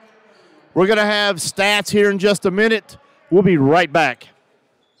 We're going to have stats here in just a minute. We'll be right back.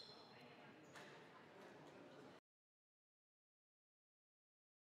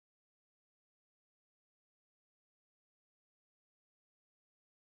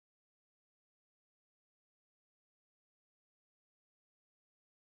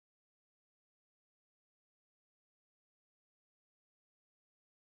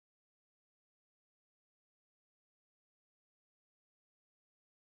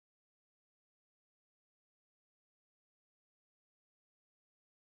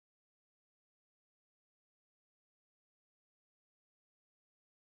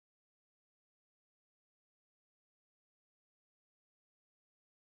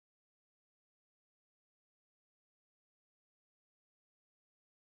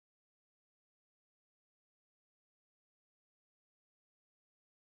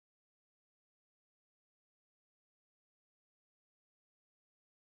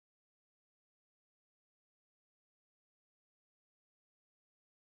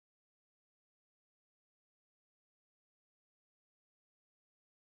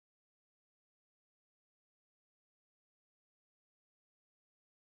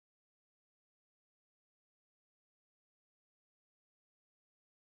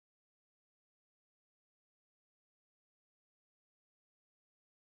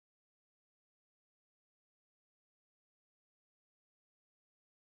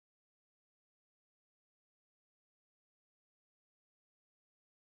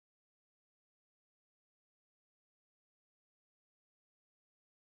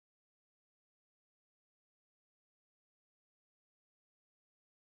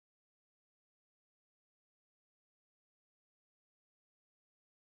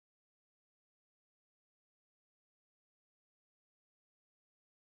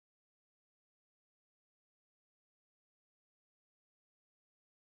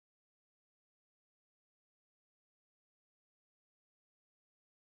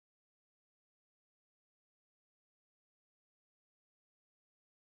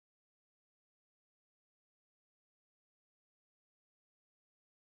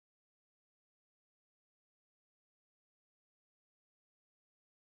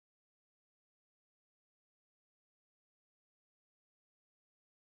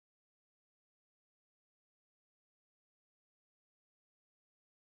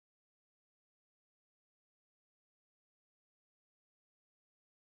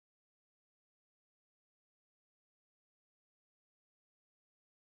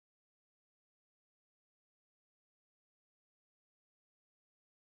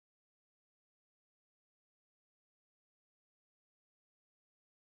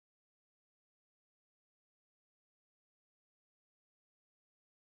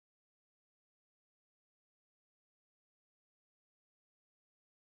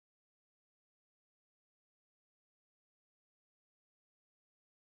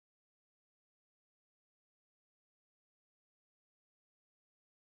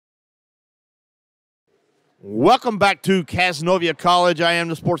 Welcome back to Cazenovia College. I am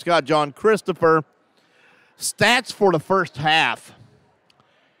the sports guy, John Christopher. Stats for the first half.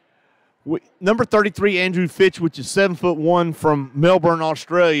 Number 33, Andrew Fitch, which is 7'1" from Melbourne,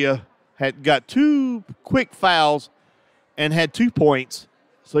 Australia, had got 2 quick fouls and had 2 points.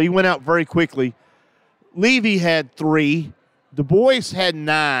 So he went out very quickly. Levy had 3. Du Bois had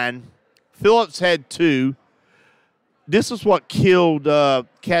 9. Phillips had 2. This is what killed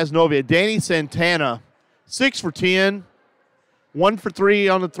Cazenovia. Danny Santana, 6 for 10, 1 for 3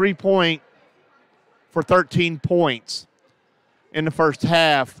 on the 3-point, for 13 points in the first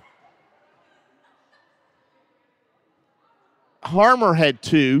half. Harmer had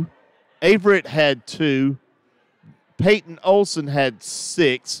 2. Averett had 2. Peyton Olson had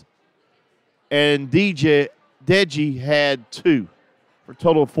 6. And Deji had 2 for a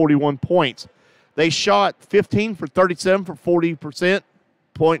total of 41 points. They shot 15 for 37 for 40%,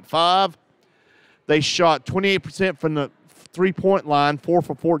 0.5. They shot 28% from the three-point line, 4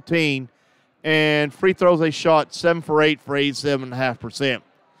 for 14. And free throws, they shot 7 for 8 for 87.5%.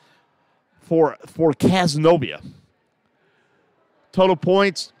 For Cazenovia. Total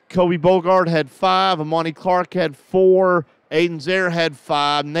points, Kobe Bogart had 5. Amani Clark had 4. Aiden Zare had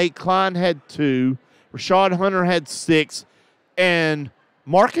 5. Nate Klein had 2. Rashad Hunter had 6. And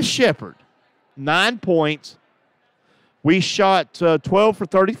Marcus Shepard, 9 points. We shot 12 for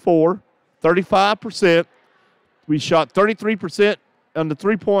 34, 35%. We shot 33% on the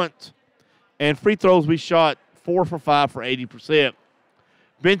 3 points. And free throws, we shot 4 for 5 for 80%.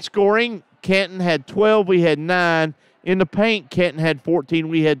 Bench scoring, Canton had 12. We had 9. In the paint, Canton had 14.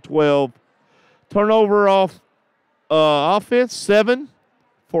 We had 12. Turnover off offense, 7.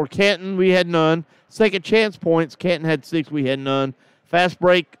 For Canton, we had none. Second chance points, Canton had 6. We had none. Fast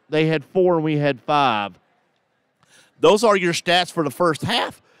break, they had 4, and we had 5. Those are your stats for the first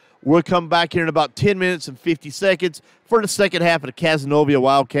half. We'll come back here in about 10 minutes and 50 seconds for the second half of the Cazenovia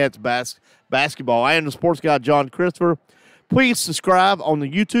Wildcats basketball. I am the sports guy, John Christopher. Please subscribe on the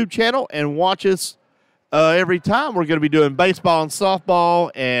YouTube channel and watch us every time. We're going to be doing baseball and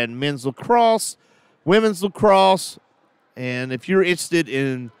softball and men's lacrosse, women's lacrosse. And if you're interested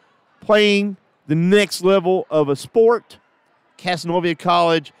in playing the next level of a sport, Cazenovia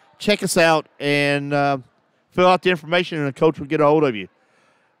College, check us out and fill out the information, and a coach will get a hold of you.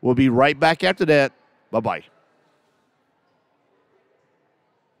 We'll be right back after that. Bye-bye.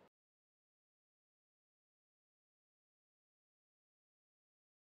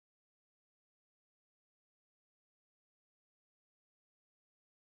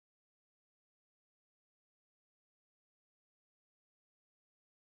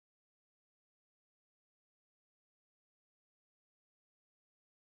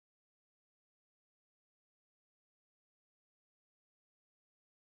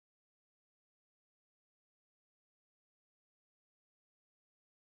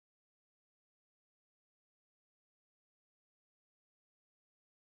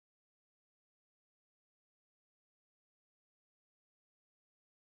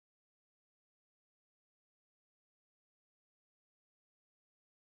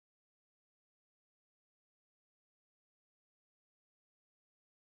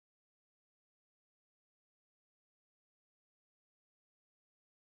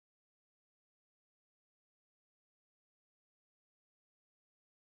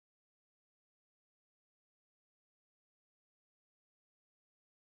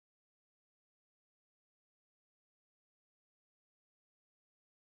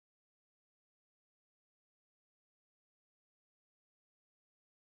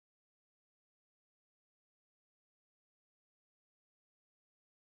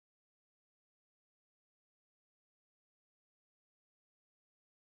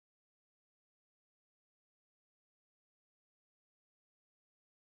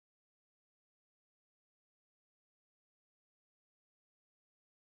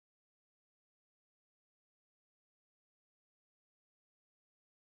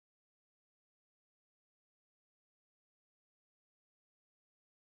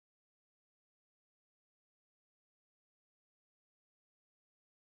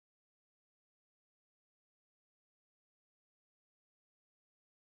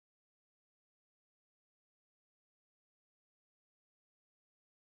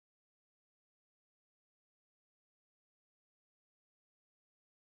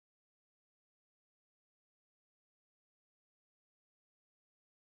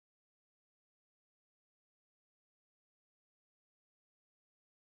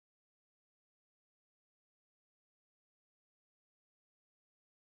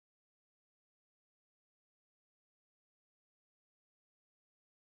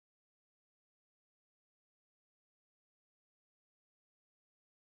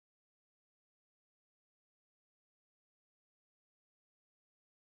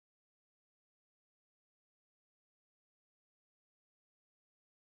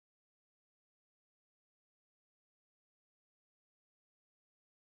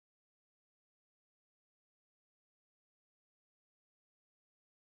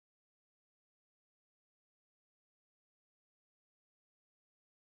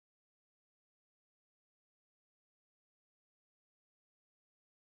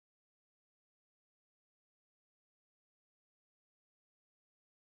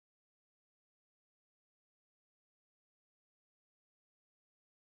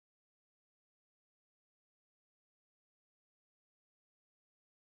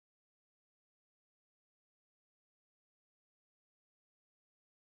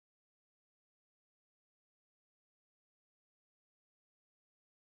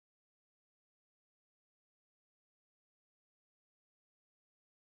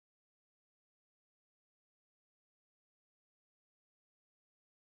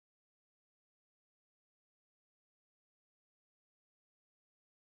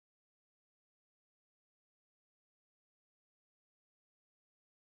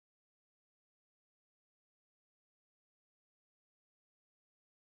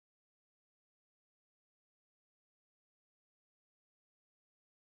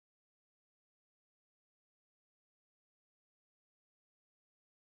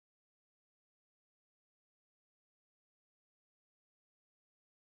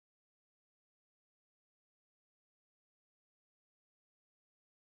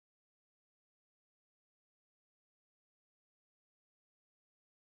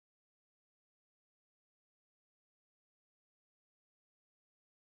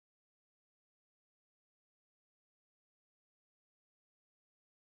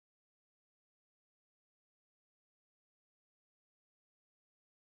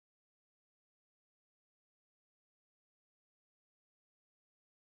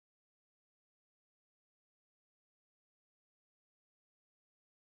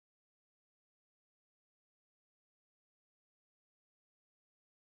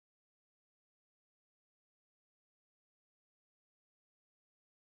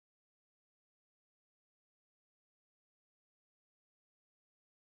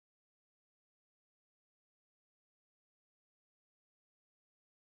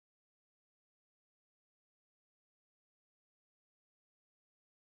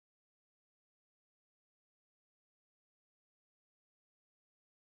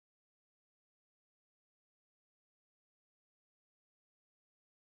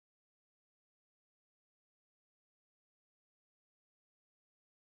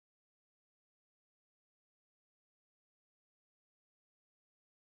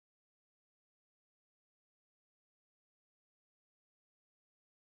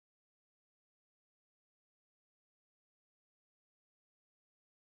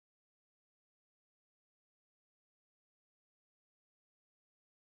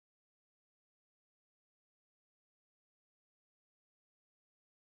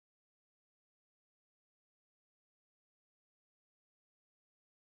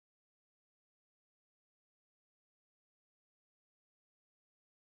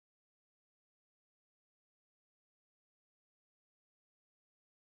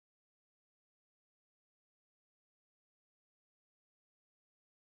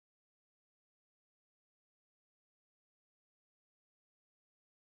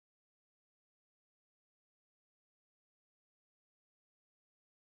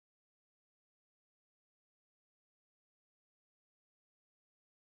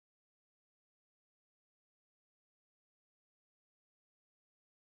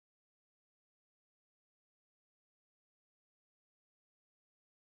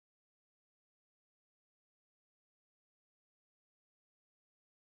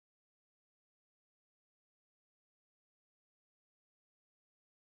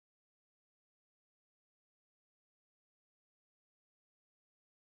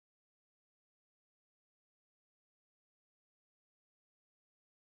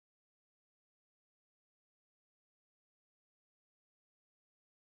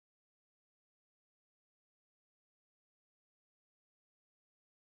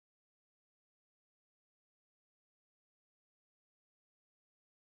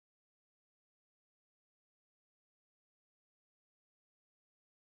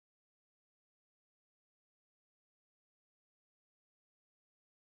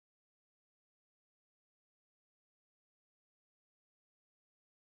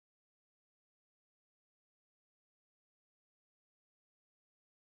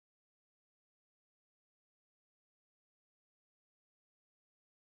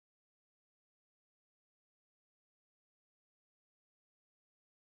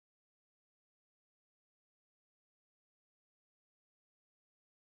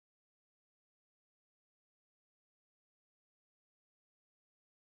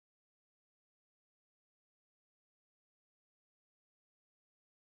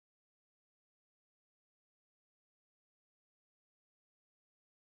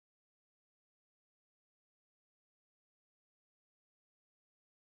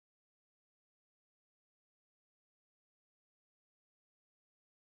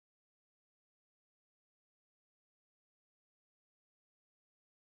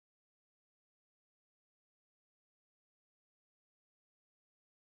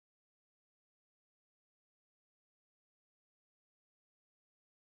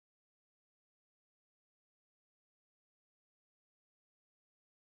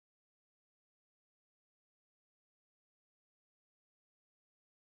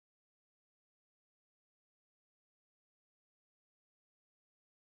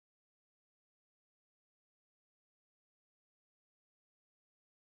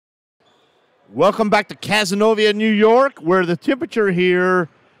 Welcome back to Cazenovia, New York, where the temperature here,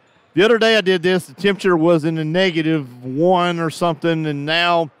 the other day I did this, the temperature was in the -1 or something, and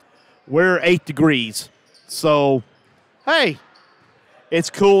now we're 8 degrees. So, hey, it's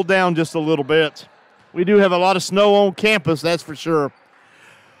cooled down just a little bit. We do have a lot of snow on campus, that's for sure.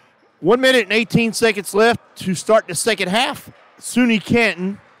 1 minute and 18 seconds left to start the second half. SUNY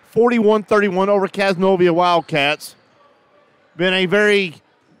Canton, 41-31 over Cazenovia Wildcats. Been a very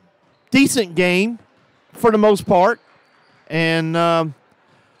decent game for the most part, and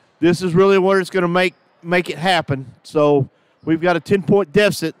this is really where it's going to make it happen. So we've got a 10-point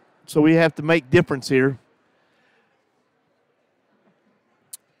deficit, so we have to make difference here.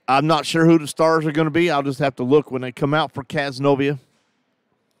 I'm not sure who the stars are going to be. I'll just have to look when they come out for Cazenovia,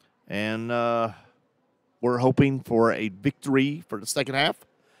 and we're hoping for a victory for the second half.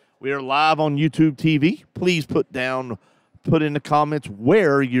 We are live on YouTube TV. Please put in the comments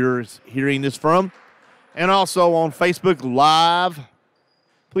where you're hearing this from. And also on Facebook Live,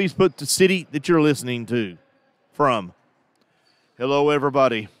 please put the city that you're listening to from. Hello,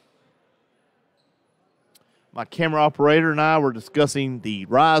 everybody. My camera operator and I were discussing the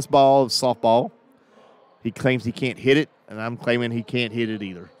rise ball of softball. He claims he can't hit it, and I'm claiming he can't hit it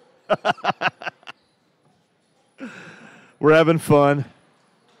either. We're having fun.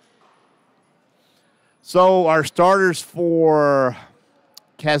 So our starters for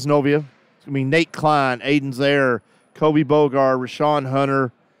Cazenovia, it's going to be Nate Klein, Aiden Zaire, Kobe Bogard, Rashawn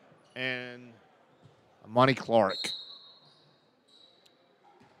Hunter, and Monty Clark.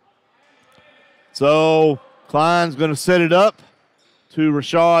 So Klein's going to set it up to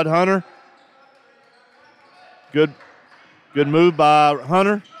Rashawn Hunter. Good move by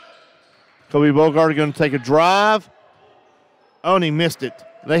Hunter. Kobe Bogard going to take a drive. Oh, and he missed it.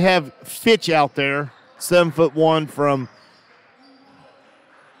 They have Fitch out there. 7'1" from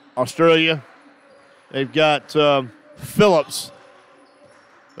Australia. They've got Phillips.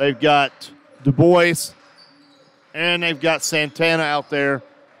 They've got Du Bois. And they've got Santana out there.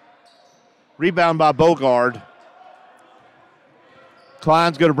 Rebound by Bogard.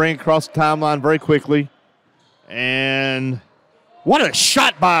 Klein's going to bring it across the timeline very quickly. And what a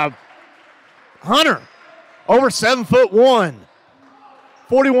shot by Hunter. Over 7'1".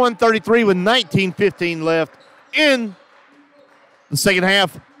 41-33 with 19:15 left in the second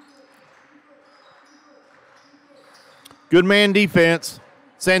half. Good man defense.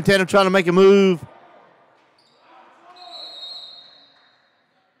 Santana trying to make a move.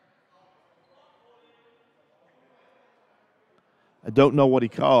 I don't know what he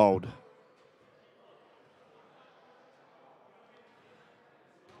called.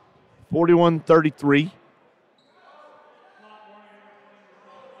 (41-33).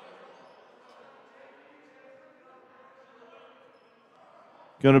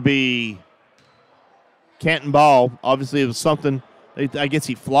 Going to be Canton ball. Obviously, it was something. I guess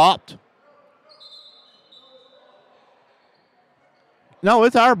he flopped. No,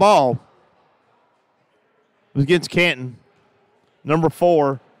 it's our ball. It was against Canton. Number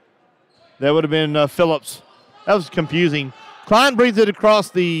 4. That would have been Phillips. That was confusing. Klein brings it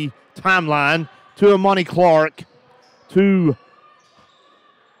across the timeline to Monty Clark, to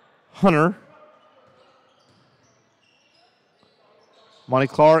Hunter. Monty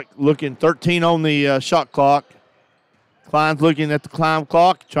Clark looking 13 on the shot clock. Klein's looking at the climb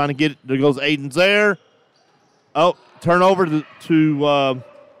clock, trying to get it. There goes Aiden's there. Oh, turnover to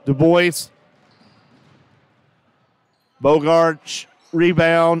Du Bois. Bogart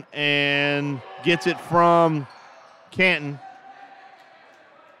rebound and gets it from Canton.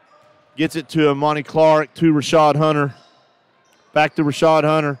 Gets it to Monty Clark, to Rashad Hunter. Back to Rashad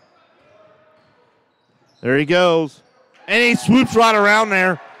Hunter. There he goes. And he swoops right around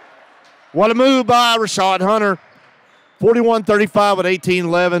there. What a move by Rashad Hunter. 41-35 with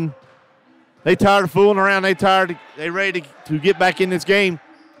 18-11. They tired of fooling around. They ready to get back in this game.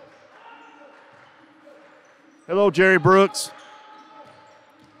 Hello, Jerry Brooks.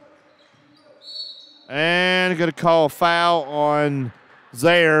 And going to call a foul on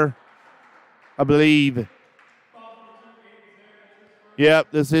Zaire, I believe. Yep,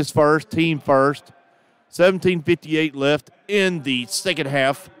 this is his first, team first. 17:58 left in the second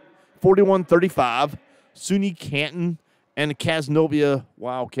half. 41-35. SUNY Canton and the Cazenovia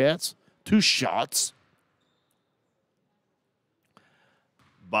Wildcats. 2 shots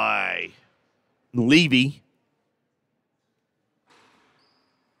by Levy.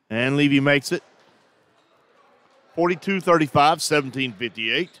 And Levy makes it. 42-35,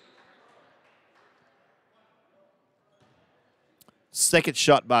 17:58. Second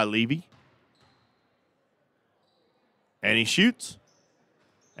shot by Levy. And he shoots.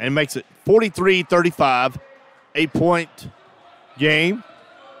 and makes it 43-35, 8-point game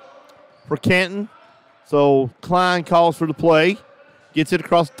for Canton. So Klein calls for the play, gets it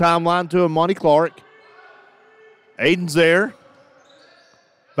across the timeline to Monty Clark. Aiden's there.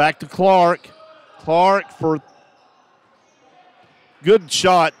 Back to Clark. Clark for good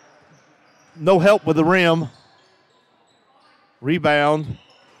shot. No help with the rim. Rebound.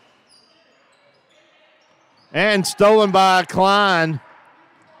 And stolen by Klein.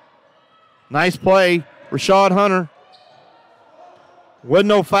 Nice play. Rashad Hunter. With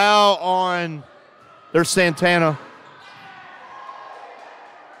no foul on there's Santana.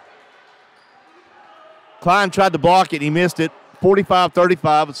 Klein tried to block it. He missed it.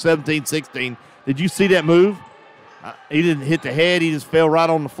 45-35 with 17-16. Did you see that move? He didn't hit the head. He just fell right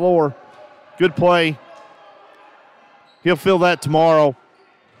on the floor. Good play. He'll feel that tomorrow.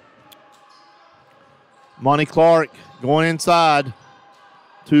 Monty Clark going inside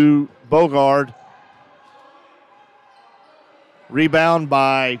to Bogard. Rebound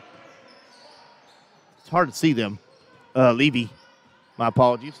by, it's hard to see them, Levy. My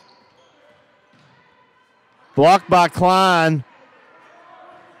apologies. Blocked by Klein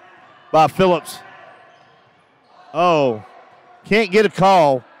by Phillips. Oh, can't get a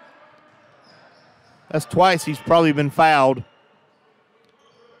call. That's twice he's probably been fouled.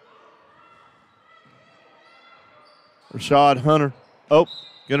 Rashad Hunter. Oh,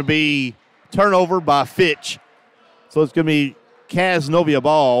 going to be turnover by Fitch. So it's going to be Cazenovia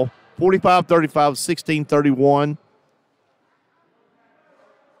ball. 45-35, 16-31.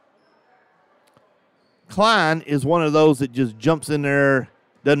 Klein is one of those that just jumps in there,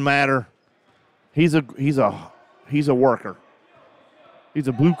 doesn't matter. He's a worker. He's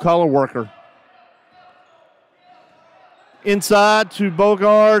a blue-collar worker. Inside to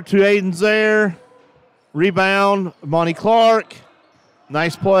Bogard, to Aiden's there. Rebound, Monty Clark.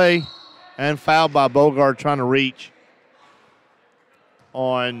 Nice play. And fouled by Bogard trying to reach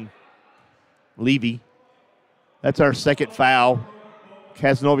on Levy. That's our second foul.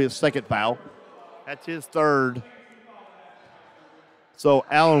 Cazenovia's second foul. That's his third. So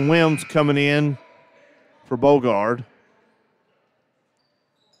Alan Wims coming in for Bogard.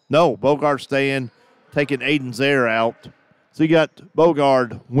 No, Bogard staying, taking Aiden Zaire out. So you got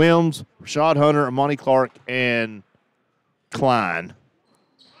Bogard, Wims, Rashad Hunter, Monty Clark, and Klein.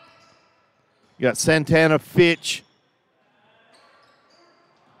 You got Santana, Fitch,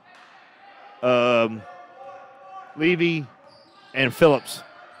 Levy, and Phillips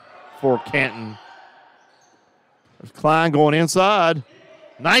for Canton. There's Klein going inside.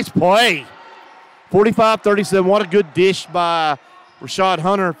 Nice play. 45-37. What a good dish by Rashad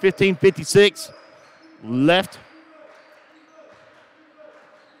Hunter. 15-56 left.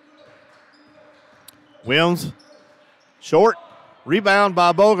 Wims, short. Rebound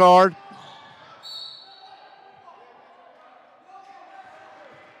by Bogard.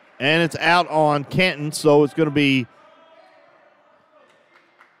 And it's out on Canton, so it's going to be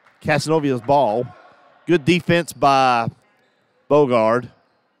Cazenovia's ball. Good defense by Bogard.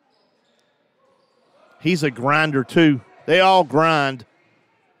 He's a grinder, too. They all grind.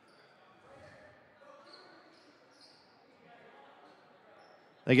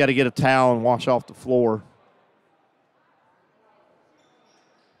 They got to get a towel and wash off the floor.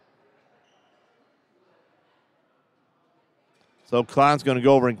 So Klein's going to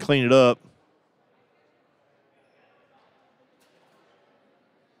go over and clean it up.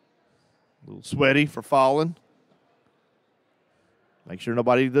 A little sweaty for falling. Make sure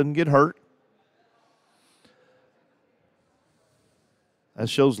nobody doesn't get hurt. That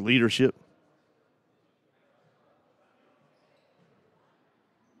shows leadership.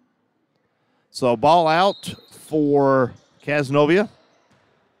 So ball out for Cazenovia.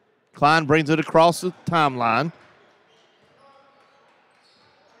 Klein brings it across the timeline.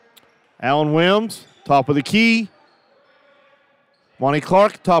 Alan Wims, top of the key. Monty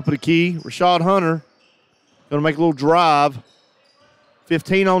Clark, top of the key. Rashad Hunter going to make a little drive.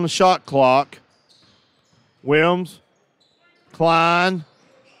 15 on the shot clock. Wims, Klein.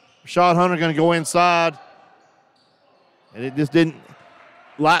 Rashad Hunter going to go inside. And it just did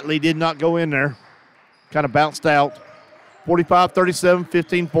not go in there. Kind of bounced out. 45-37,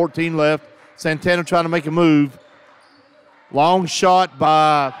 15-14 left. Santana trying to make a move. Long shot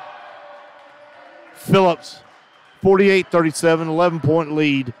by Phillips. 48-37, 11-point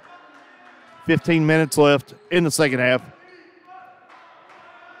lead. 15 minutes left in the second half.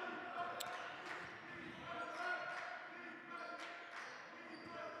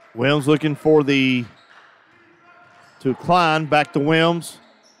 Wims looking for to Klein, back to Wims.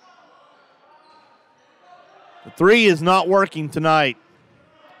 The three is not working tonight.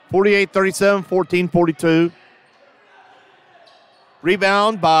 48-37, 14-42.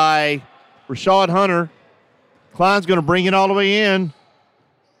 Rebound by Rashad Hunter. Klein's going to bring it all the way in.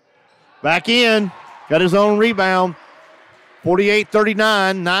 Back in. Got his own rebound. 48-39,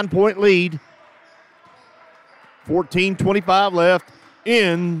 9-point lead. 14:25 left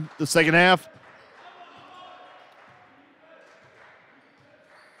in the second half.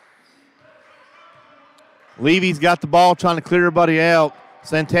 Levy's got the ball trying to clear everybody out.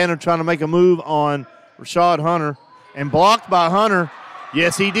 Santana trying to make a move on Rashad Hunter. And blocked by Hunter.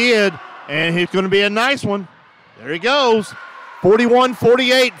 Yes, he did. And it's going to be a nice one. There he goes.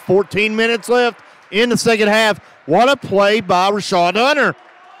 41-48, 14 minutes left in the second half. What a play by Rashad Hunter.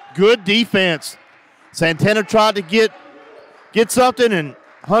 Good defense. Santana tried to get something, and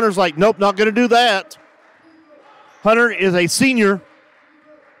Hunter's like, nope, not going to do that. Hunter is a senior.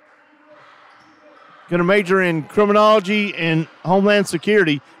 Going to major in criminology and homeland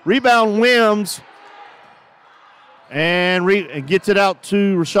security. Rebound Wims. And gets it out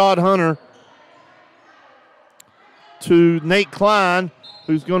to Rashad Hunter. To Nate Klein,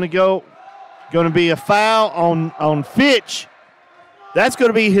 who's going to be a foul on Fitch. That's going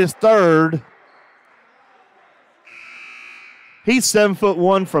to be his third. He's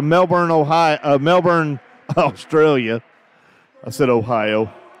 7'1" from Melbourne, Australia. I said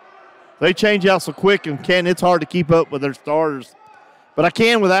Ohio. They change out so quick and it's hard to keep up with their starters. But I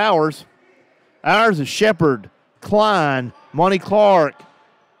can with ours. Ours is Shepard, Klein, Monty Clark.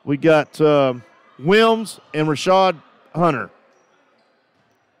 We got Wims and Rashad Hunter.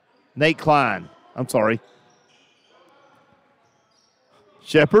 Nate Klein. I'm sorry.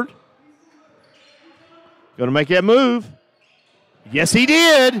 Shepard. Going to make that move. Yes, he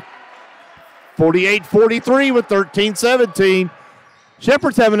did. 48-43 with 13-17.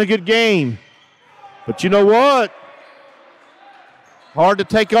 Shepard's having a good game. But you know what? Hard to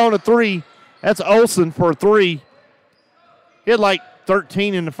take on a three. That's Olsen for a three. He had like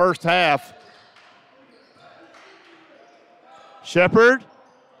 13 in the first half. Shepard.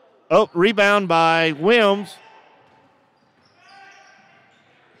 Oh, rebound by Wims.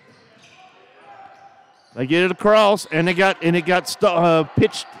 They get it across, and it got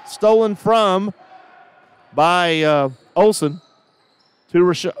pitched, stolen from by Olsen to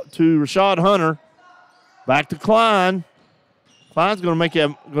Rashad Hunter. Back to Klein. Klein's going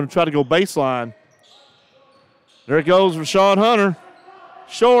to try to go baseline. There it goes, Rashad Hunter.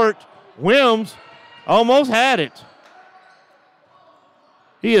 Short. Wims almost had it.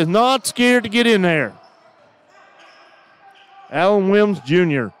 He is not scared to get in there. Alan Wims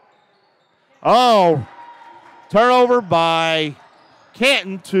Jr. Oh, turnover by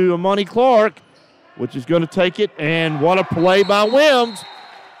Canton to Monty Clark, which is going to take it. And what a play by Wims.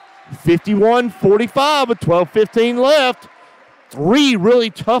 51-45 with 12:15 left. Three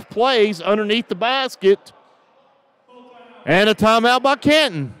really tough plays underneath the basket. And a timeout by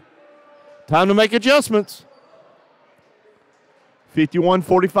Canton. Time to make adjustments.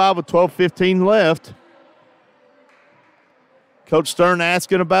 51-45 with 12:15 left. Coach Stern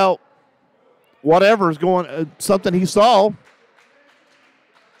asking about whatever's going, something he saw.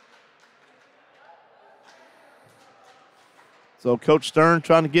 So Coach Stern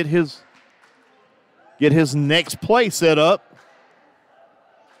trying to get his next play set up.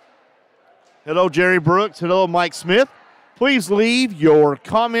 Hello, Jerry Brooks. Hello, Mike Smith. Please leave your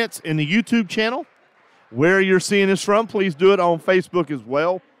comments in the YouTube channel. Where you're seeing this from, please do it on Facebook as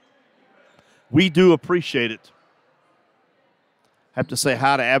well. We do appreciate it. Have to say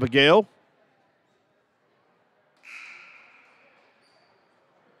hi to Abigail.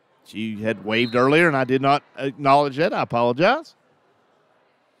 She had waved earlier, and I did not acknowledge that. I apologize.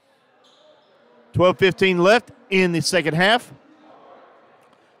 12:15 left in the second half.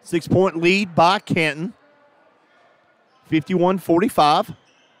 6-point lead by Canton. 51-45.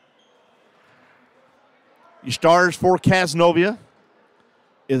 Your starters for Cazenovia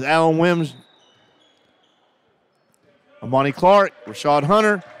is Alan Wims, Monty Clark, Rashad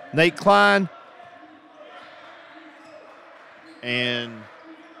Hunter, Nate Klein, and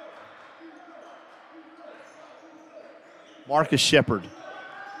Marcus Shepard.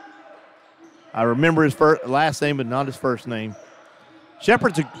 I remember his last name, but not his first name.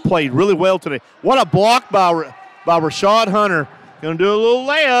 Shepard's played really well today. What a block by Rashad Hunter. Going to do a little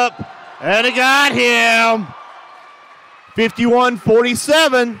layup. And it got him.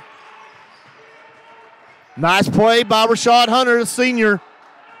 51-47. Nice play by Rashad Hunter, the senior.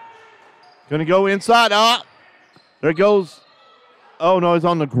 Going to go inside. Ah, there it goes. Oh, no, he's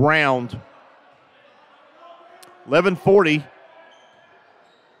on the ground. 11:40.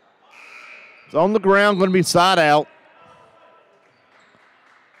 It's on the ground, going to be side out.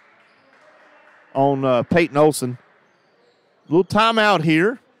 on Peyton Olson. Little timeout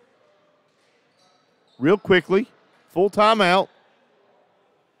here. Real quickly. Full timeout.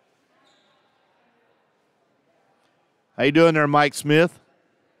 How you doing there, Mike Smith?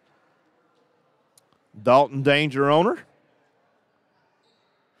 Dalton Danger owner.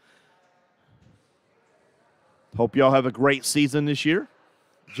 Hope y'all have a great season this year.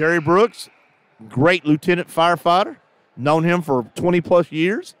 Jerry Brooks, great lieutenant firefighter. Known him for 20-plus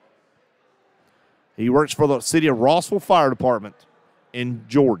years. He works for the city of Rossville Fire Department in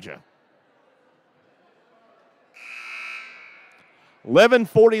Georgia.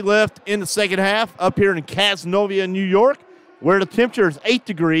 11:40 left in the second half up here in Cazenovia, New York, where the temperature is 8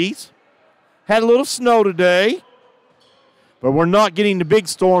 degrees. Had a little snow today, but we're not getting the big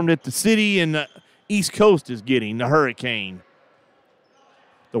storm that the city and the East Coast is getting, the hurricane.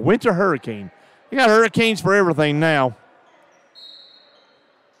 The winter hurricane. You got hurricanes for everything now.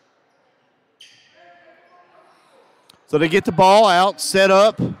 So they get the ball out, set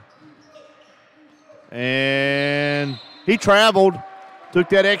up, and he traveled, took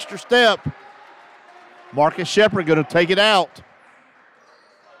that extra step. Marcus Shepard going to take it out.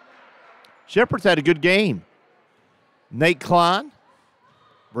 Shepard's had a good game. Nate Klein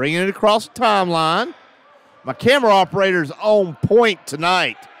bringing it across the timeline. My camera operator's on point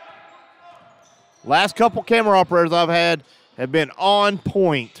tonight. Last couple camera operators I've had have been on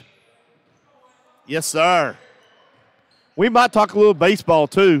point. Yes, sir. We might talk a little baseball,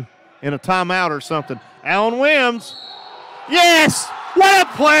 too, in a timeout or something. Alan Wims. Yes! What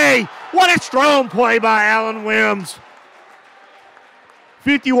a play! What a strong play by Alan Wims.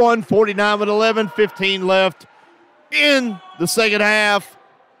 51-49 with 11:15 left in the second half.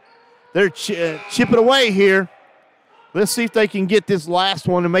 They're chipping away here. Let's see if they can get this last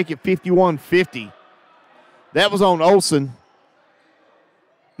one and make it 51-50. That was on Olson.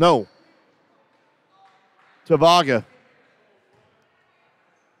 No. Tavaga.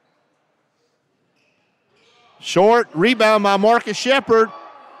 Short, rebound by Marcus Shepard.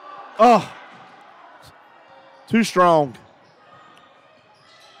 Oh, too strong.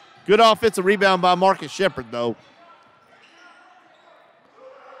 Good offensive rebound by Marcus Shepard, though.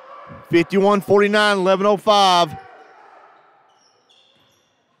 51-49, 11:05.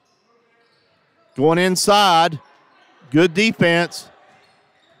 Going inside. Good defense.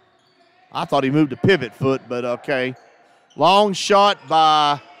 I thought he moved a pivot foot, but okay. Long shot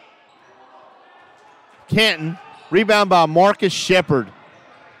by Canton. Rebound by Marcus Shepard.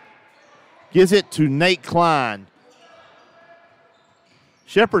 Gives it to Nate Klein.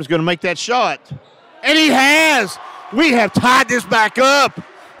 Shepard's going to make that shot. And he has. We have tied this back up.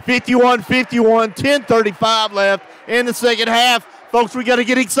 51-51, 10:35 left in the second half. Folks, we got to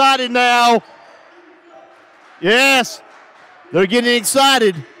get excited now. Yes, they're getting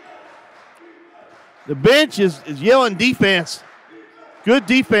excited. The bench is yelling defense. Good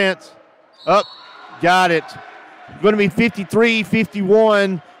defense. Up, got it. Going to be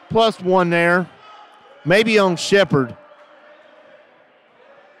 53-51 plus one there. Maybe on Shepard.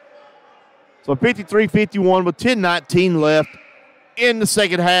 So 53-51 with 10:19 left in the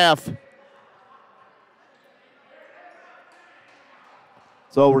second half.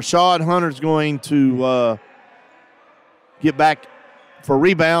 So Rashad Hunter's going to get back for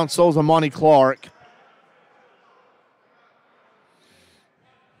rebound. So's Amani Clark.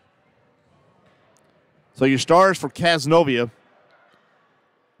 So your stars for Cazenovia: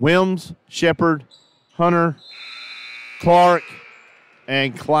 Wims, Shepard, Hunter, Clark,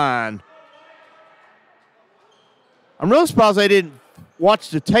 and Klein. I'm really surprised they didn't watch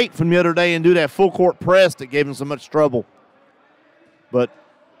the tape from the other day and do that full court press that gave them so much trouble. But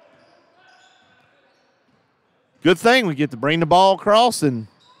good thing we get to bring the ball across, and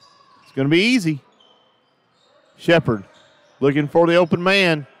it's going to be easy. Shepard looking for the open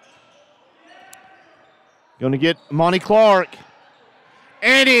man. Going to get Monty Clark.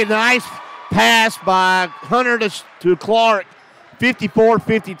 And a nice pass by Hunter to Clark.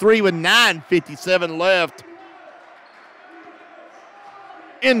 54-53 with 9:57 left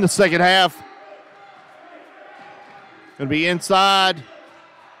in the second half. Going to be inside.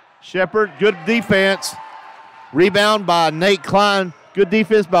 Shepard, good defense. Rebound by Nate Klein. Good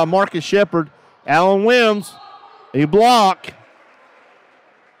defense by Marcus Shepard. Alan Wims, a block.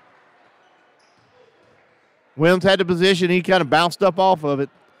 Wims had the position. He kind of bounced up off of it.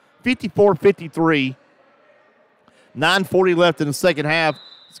 54-53. 9:40 left in the second half.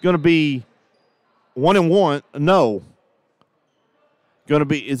 It's going to be 1-1. No. Going to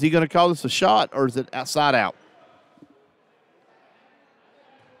be, is he going to call this a shot or is it outside out?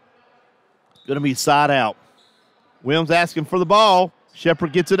 Going to be side out. Wims asking for the ball.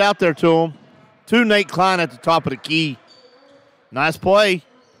 Shepard gets it out there to him. to Nate Klein at the top of the key. Nice play.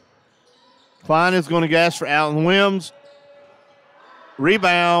 Klein is going to gas for Allen Wims.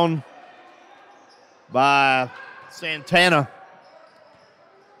 Rebound by Santana.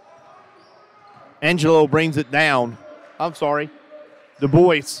 Angelo brings it down. I'm sorry. Du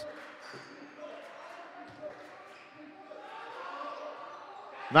Bois.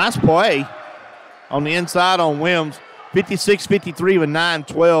 Nice play on the inside on Wims. 56-53 with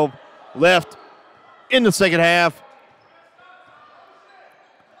 9:12 left in the second half.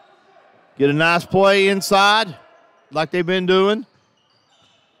 Get a nice play inside like they've been doing.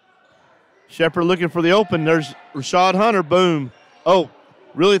 Shepherd looking for the open. There's Rashad Hunter. Boom. Oh,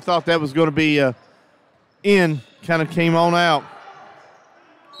 really thought that was going to be in. Kind of came on out.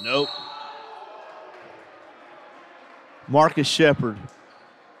 Nope. Marcus Shepherd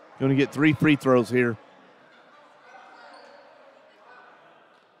going to get 3 free throws here.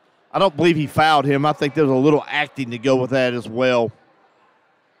 I don't believe he fouled him. I think there was a little acting to go with that as well.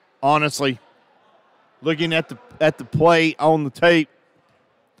 Honestly, looking at the play on the tape,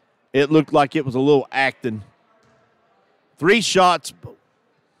 it looked like it was a little acting. 3 shots.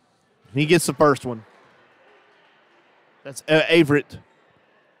 He gets the first one. That's Averett.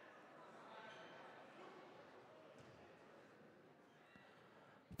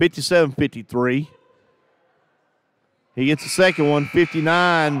 (57-53). He gets the second one,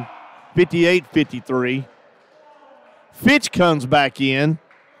 58-53. Fitch comes back in.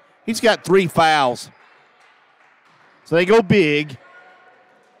 He's got 3 fouls. So they go big.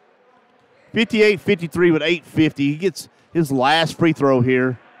 58-53 with 8:50. He gets his last free throw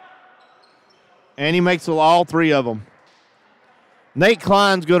here. And he makes all 3 of them. Nate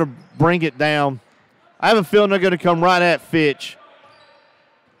Klein's going to bring it down. I have a feeling they're going to come right at Fitch.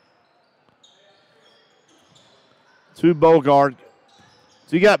 To Bogard.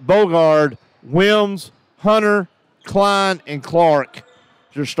 So you got Bogard, Wims, Hunter, Klein, and Clark.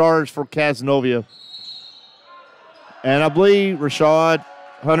 Your starters for Cazenovia. And I believe Rashad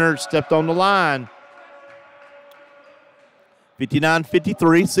Hunter stepped on the line.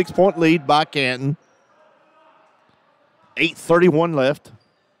 59-53, 6-point lead by Canton. 8:31 left.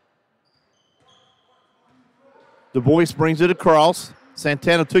 Du Bois brings it across.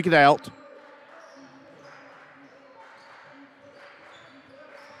 Santana took it out.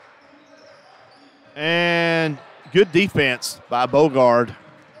 And good defense by Bogard.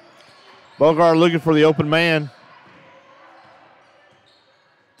 Bogard looking for the open man.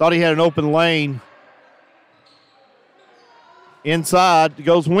 Thought he had an open lane. Inside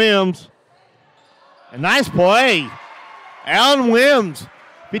goes Wims. A nice play. Allen Wims,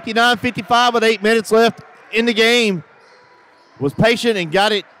 59-55 with 8 minutes left in the game. Was patient and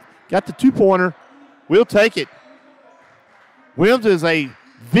got the 2-pointer. We'll take it. Wims is a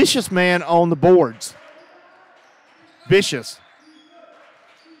vicious man on the boards. Vicious.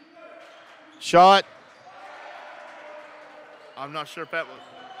 Shot. I'm not sure if that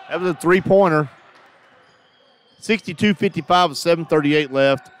was a 3-pointer. 62-55 with 7:38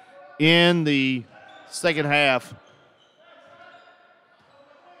 left in the second half.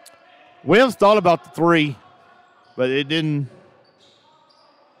 Wims thought about the 3, but it didn't.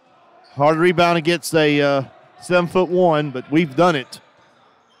 Hard rebound against a 7'1", but we've done it.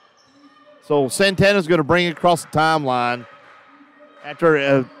 So Santana's going to bring it across the timeline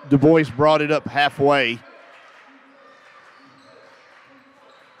after Du Bois brought it up halfway.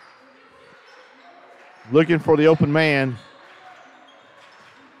 Looking for the open man.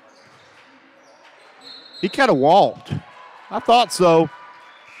 He kind of walked. I thought so.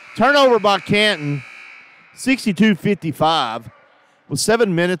 Turnover by Canton, 62-55, with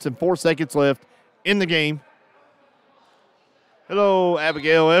 7 minutes and 4 seconds left in the game. Hello,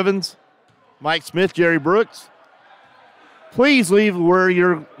 Abigail Evans, Mike Smith, Jerry Brooks. Please leave where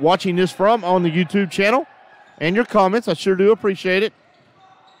you're watching this from on the YouTube channel and your comments. I sure do appreciate it.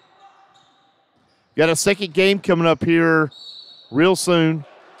 Got a second game coming up here real soon.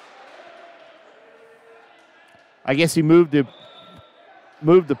 I guess he moved the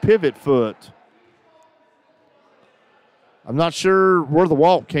pivot foot. I'm not sure where the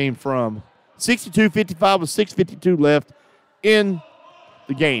walk came from. 62-55 with 6:52 left in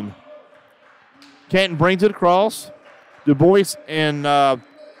the game. Canton brings it across. Du Bois and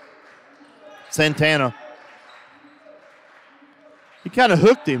Santana. He kind of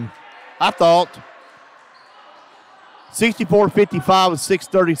hooked him, I thought. 64-55 with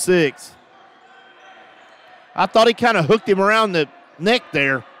 6:36. I thought he kind of hooked him around the neck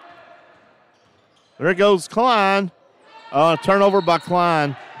there. There goes Klein. Turnover by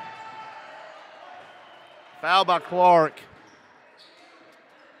Klein. Foul by Clark.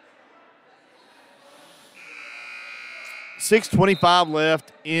 6:25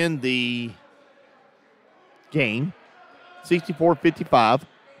 left in the game. 64-55.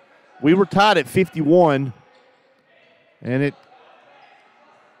 We were tied at 51, and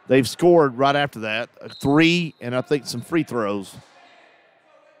they've scored right after that. A 3 and I think some free throws.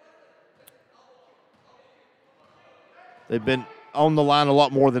 They've been on the line a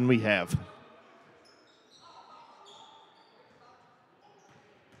lot more than we have.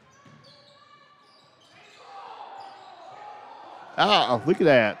 Ah, look at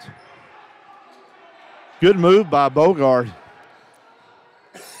that. Good move by Bogart.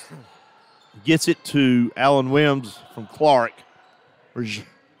 Gets it to Alan Wims from Clark.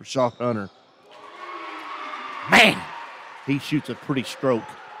 Rashad Hunter. Man, he shoots a pretty stroke.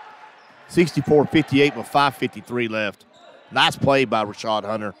 64-58 with 5:53 left. Nice play by Rashad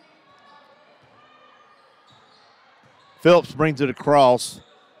Hunter. Phillips brings it across.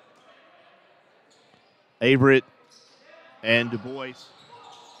 Averett and Du Bois.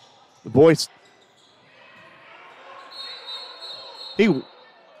 Du Bois. He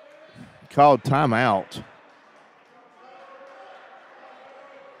called timeout.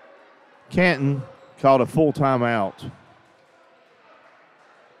 Canton called a full timeout.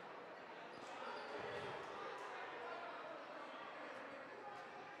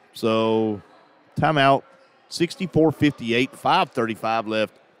 So, timeout, 64-58, 5:35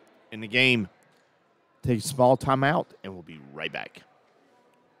 left in the game. Take a small timeout, and we'll be right back.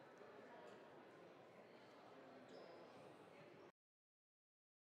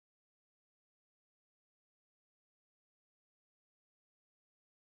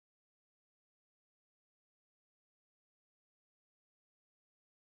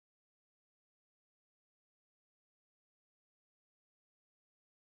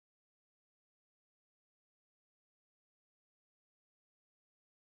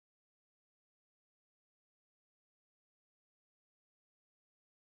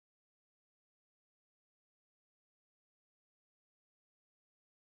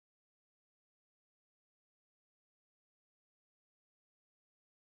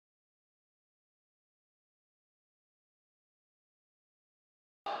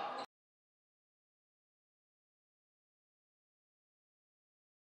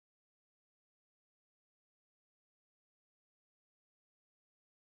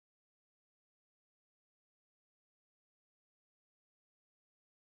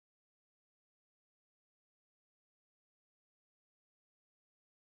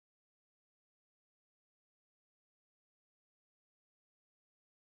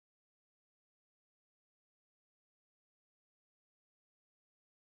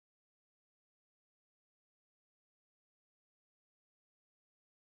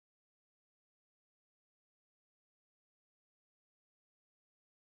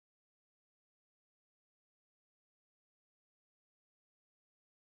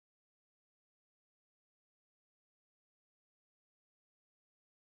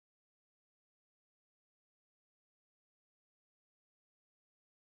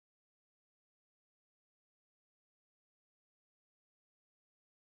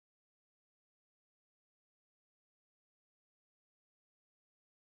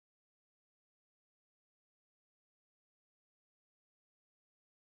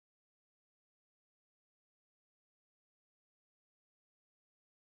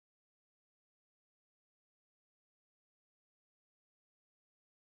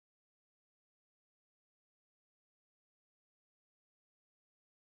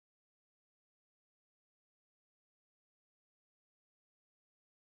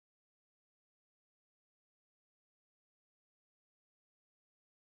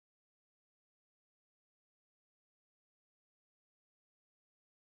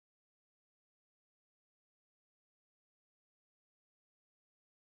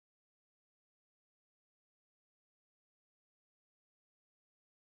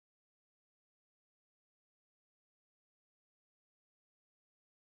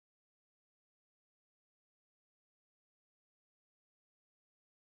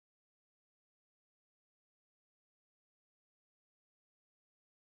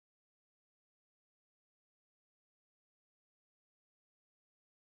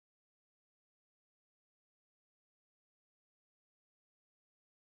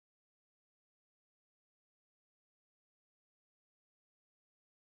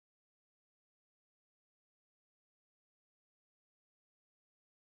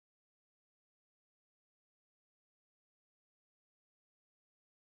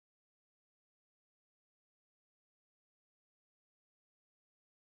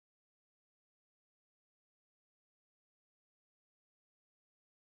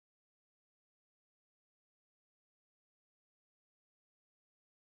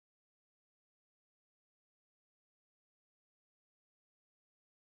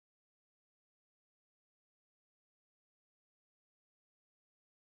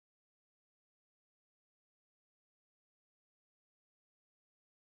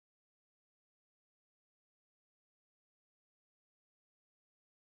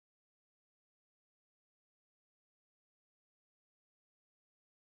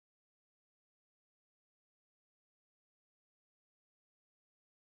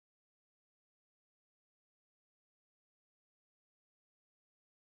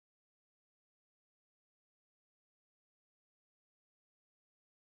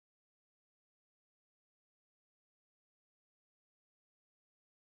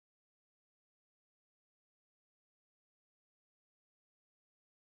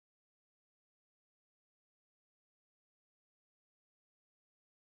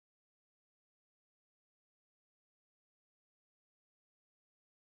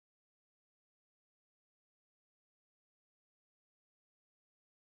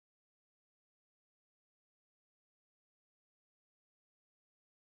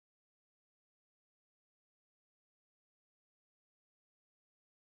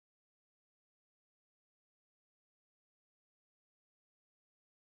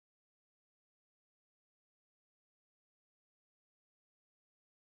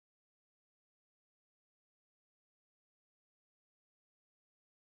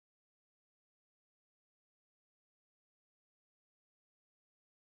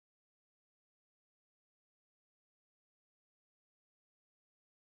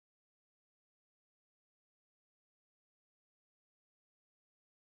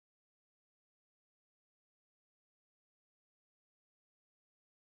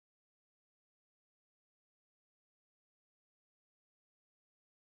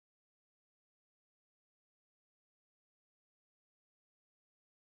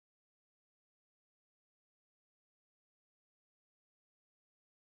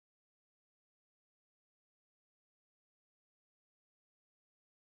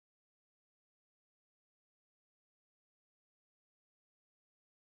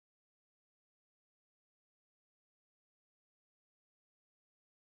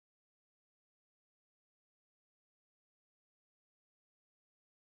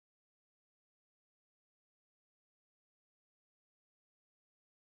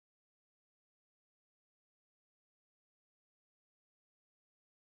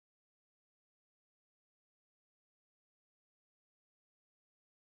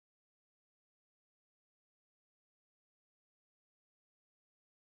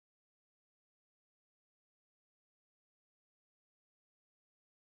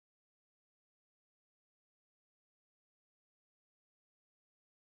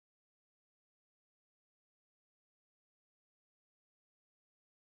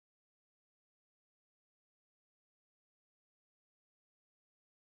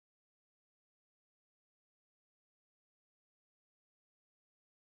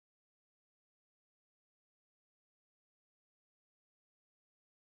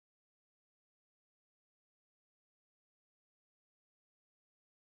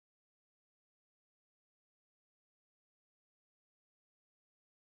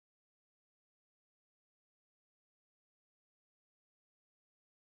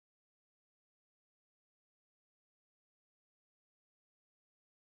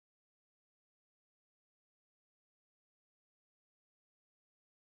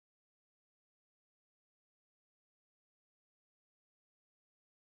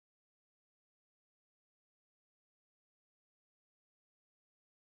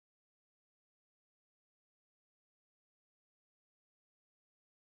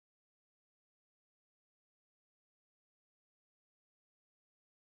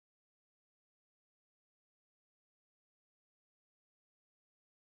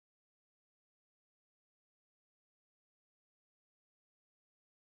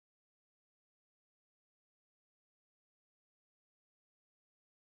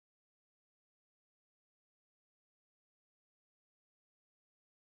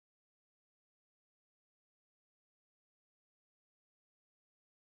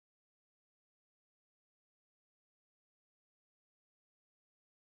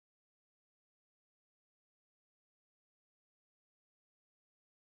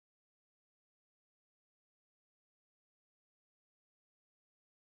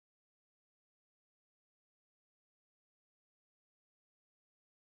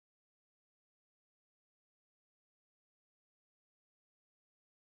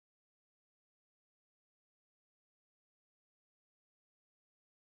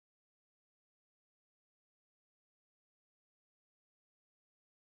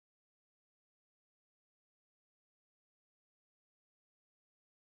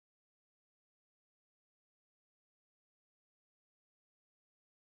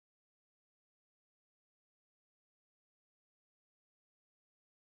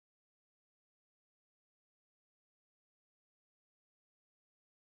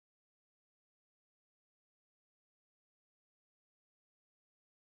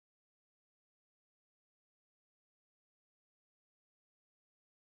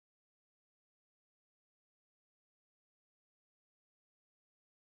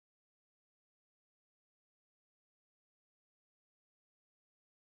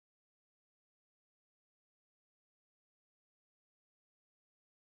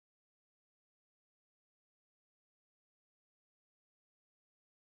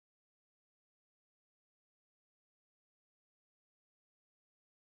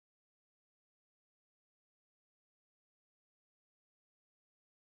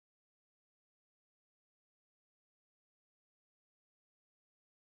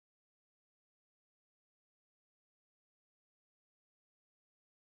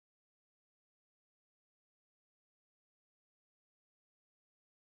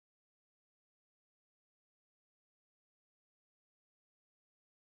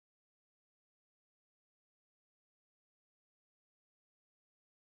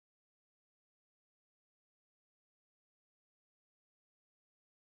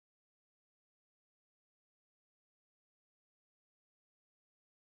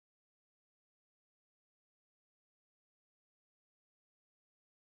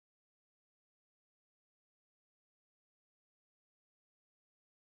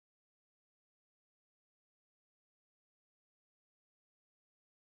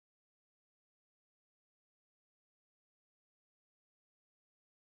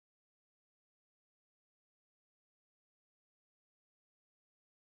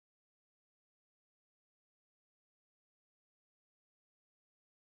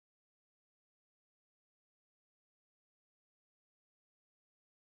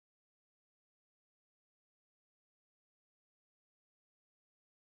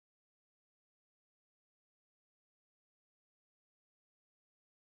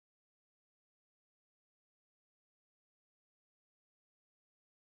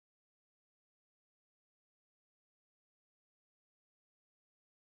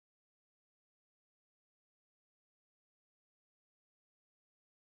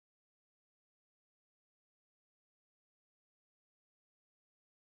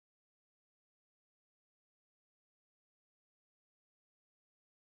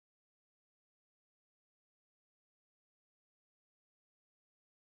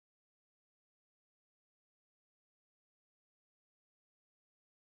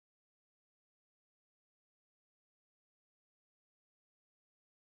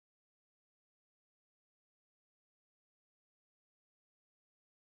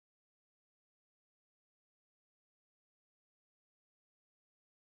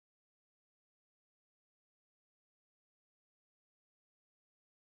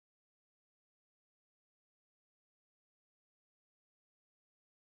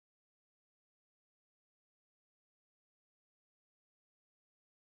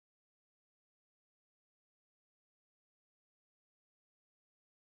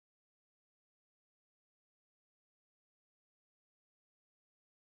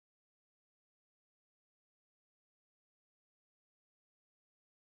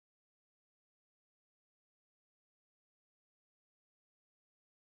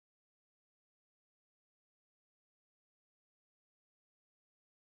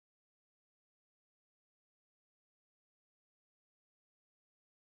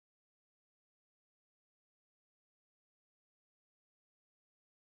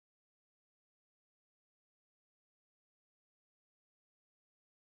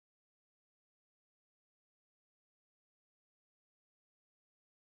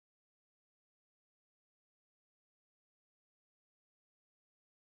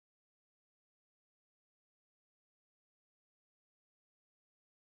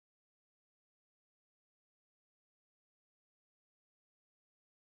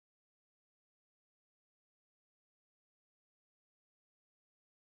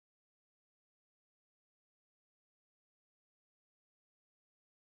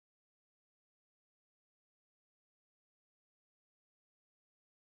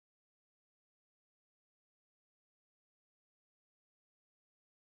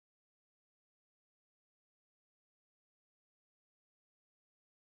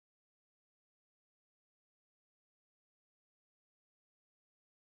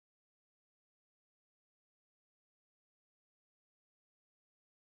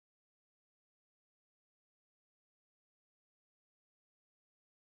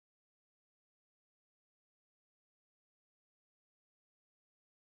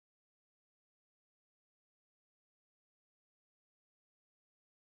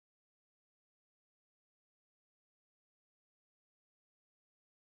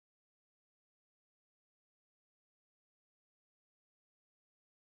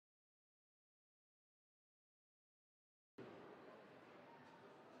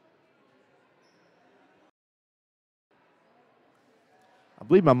 I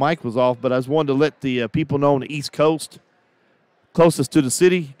believe my mic was off, but I just wanted to let the people know on the East Coast, closest to the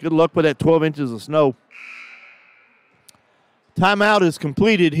city, good luck with that 12 inches of snow. Timeout is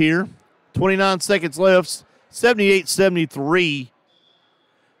completed here. 29 seconds left. 78-73.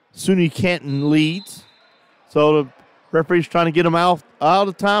 SUNY Canton leads. So the referee's trying to get them out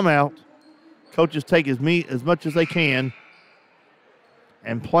of timeout. Coaches take as much as they can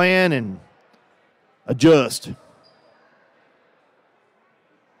and plan and adjust.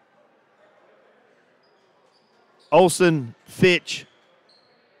 Olsen, Fitch,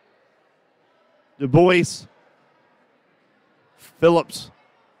 Du Bois, Phillips,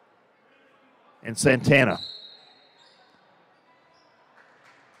 and Santana.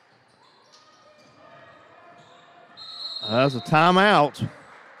 That's a timeout.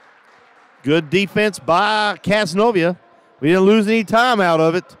 Good defense by Cazenovia. We didn't lose any time out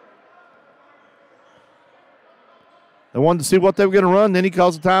of it. They wanted to see what they were going to run, then he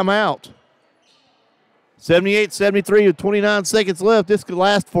calls a timeout. 78-73 with 29 seconds left. This could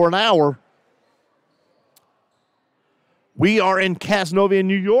last for an hour. We are in Cazenovia,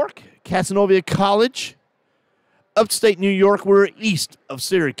 New York. Cazenovia College. Upstate New York. We're east of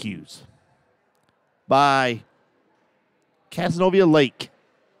Syracuse by Cazenovia Lake.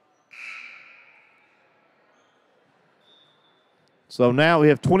 So now we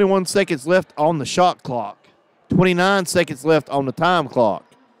have 21 seconds left on the shot clock. 29 seconds left on the time clock.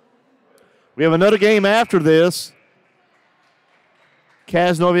 We have another game after this.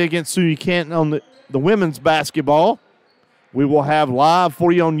 Cazenovia against SUNY Canton on the women's basketball. We will have live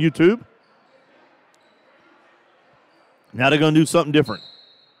for you on YouTube. Now they're going to do something different.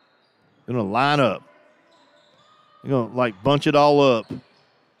 They're going to line up. They're going to, like, bunch it all up.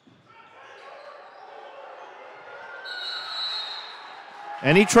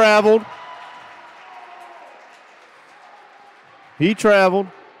 And he traveled. He traveled.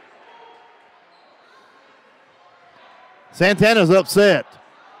 Santana's upset.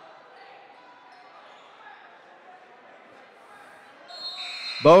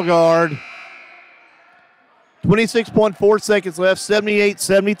 Bogard. 26.4 seconds left,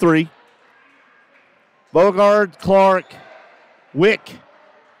 78-73. Bogard, Clark, Wick,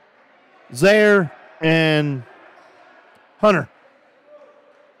 Zaire, and Hunter.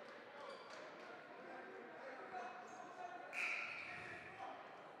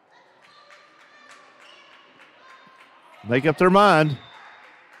 Make up their mind.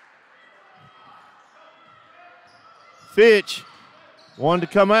 Fitch wanted to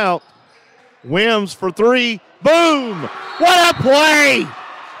come out. Wims for three. Boom! What a play!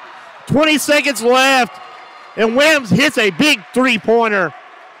 20 seconds left, and Wims hits a big three-pointer.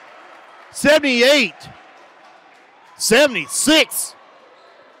 78-76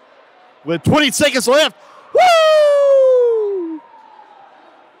 with 20 seconds left. Woo!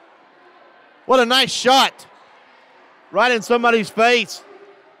 What a nice shot. Right in somebody's face.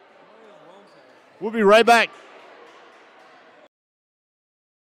 We'll be right back.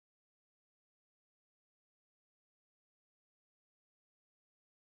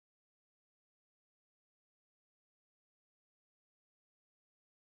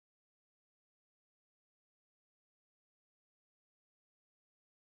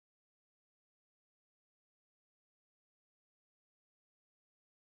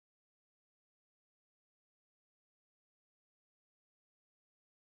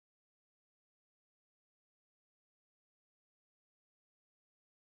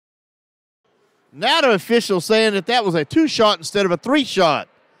 Now the official saying that was a two-shot instead of a three-shot.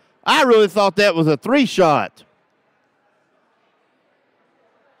 I really thought that was a three-shot.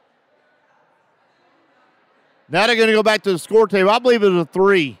 Now they're going to go back to the score table. I believe it was a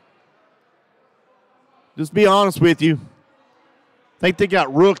three. Just be honest with you. I think they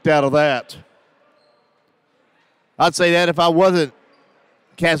got rooked out of that. I'd say that if I wasn't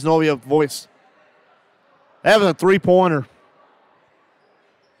Cazenovia voice. That was a three-pointer.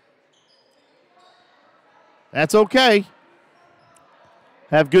 That's okay.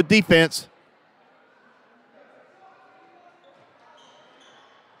 Have good defense.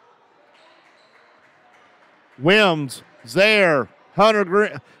 Wims, Zaire, Hunter,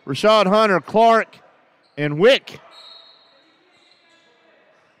 Rashad Hunter, Clark, and Wick.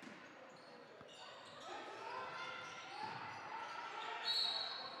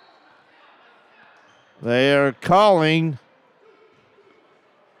 They are calling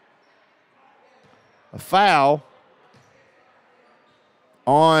a foul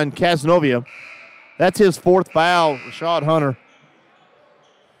on Cazenovia. That's his fourth foul, Rashad Hunter.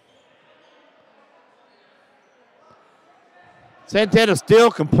 Santana's still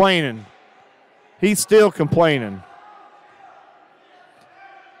complaining. He's still complaining.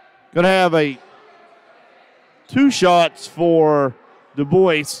 Going to have a 2 shots for Du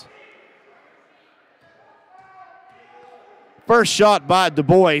Bois. First shot by Du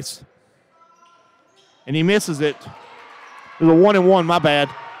Bois. And he misses it. It was a 1-and-1, my bad.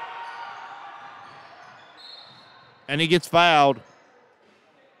 And he gets fouled.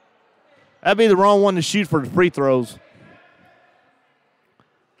 That'd be the wrong one to shoot for the free throws.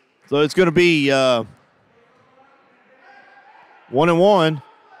 So it's going to be 1-and-1.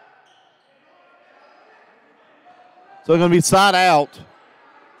 So it's going to be side out.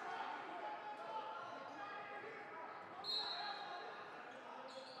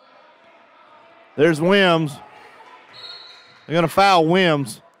 There's Wims. They're going to foul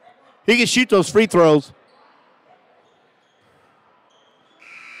Wims. He can shoot those free throws.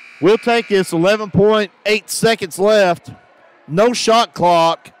 We'll take this. 11.8 seconds left. No shot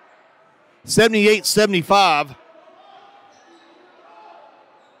clock. 78-75.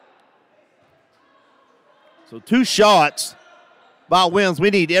 So 2 shots by Wims. We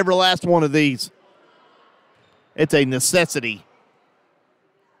need every last one of these. It's a necessity.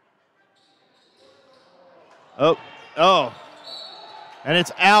 Oh. And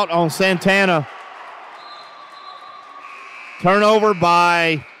it's out on Santana. Turnover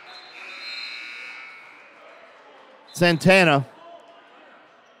by Santana.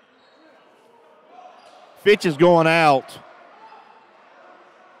 Fitch is going out.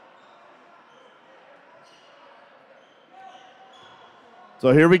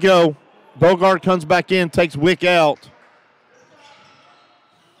 So here we go. Bogart comes back in, takes Wick out.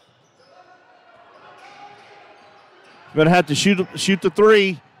 Going to have to shoot the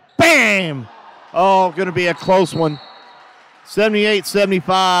 3. Bam! Oh, going to be a close one.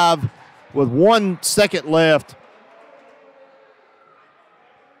 78-75 with 1 second left.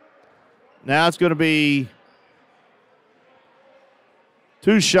 Now it's going to be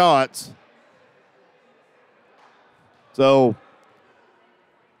 2 shots. So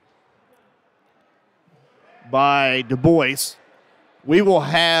by Du Bois, we will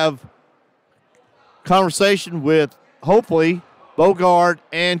have conversation with hopefully Bogart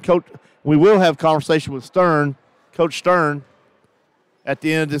and Coach. We will have conversation with Stern, Coach Stern, at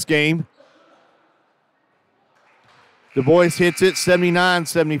the end of this game. Du Bois hits it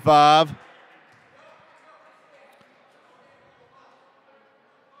 79-75.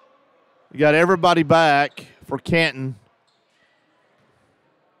 We got everybody back for Canton.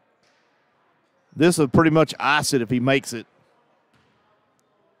 This will pretty much ice it if he makes it.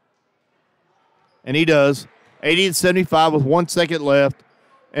 And he does. 80-75 with 1 second left.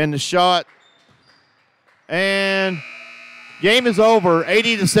 And the shot. And game is over.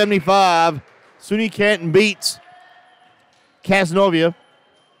 80-75. SUNY Canton beats Cazenovia.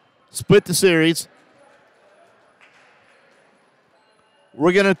 Split the series.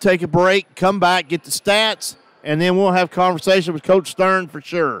 We're going to take a break, come back, get the stats, and then we'll have conversation with Coach Stern for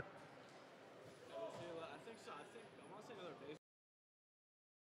sure.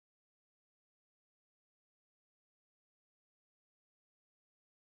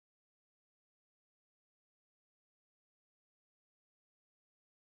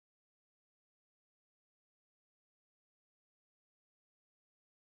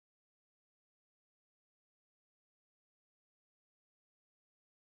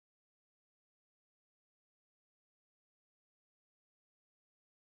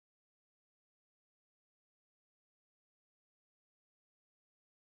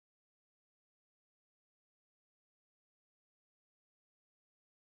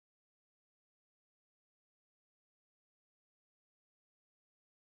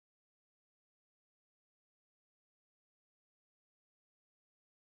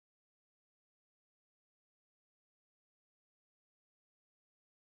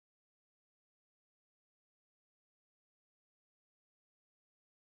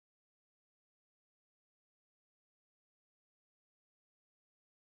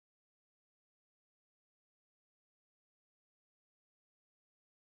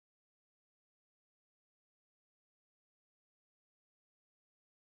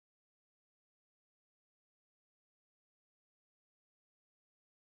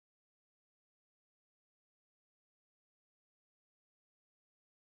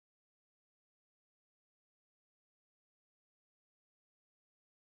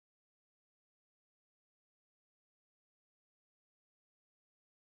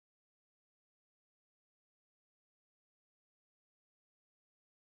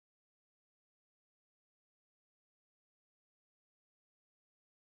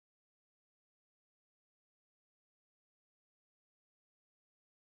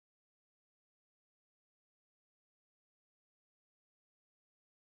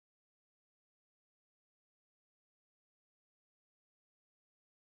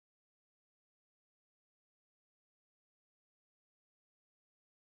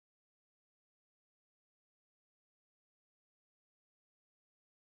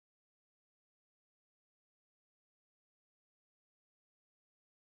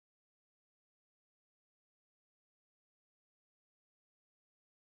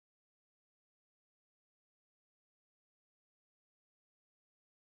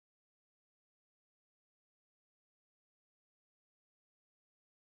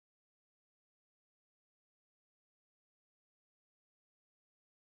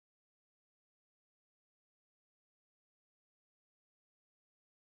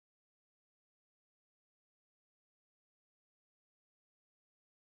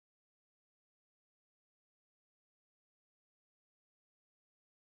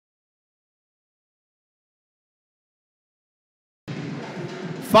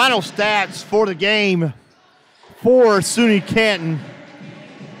 Final stats for the game for SUNY Canton.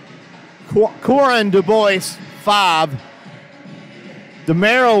 Corin Du Bois, 5.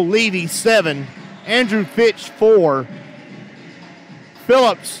 DeMero Levy, 7. Andrew Fitch, 4.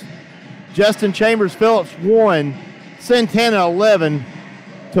 Phillips, Justin Chambers Phillips, 1. Santana, 11.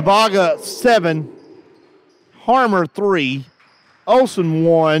 Tabaga, 7. Harmer, 3. Olson,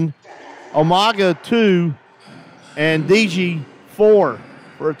 1. Omaga, 2. And DG, 4.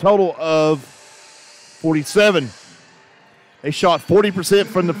 For a total of 47. They shot 40%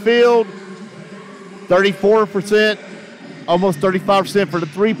 from the field, 34%, almost 35% for the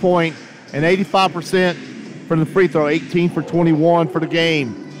three-point, and 85% from the free throw, 18 for 21 for the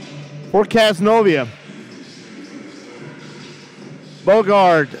game. For Cazenovia,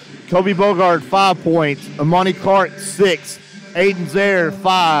 Kobe Bogard, 5 points. Amani Clark, 6. Aiden Zaire,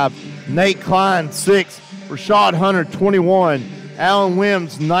 5. Nate Klein, 6. Rashad Hunter, 21. Alan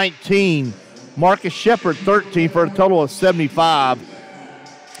Wims, 19. Marcus Shepard, 13 for a total of 75.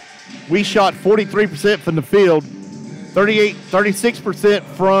 We shot 43% from the field, 36%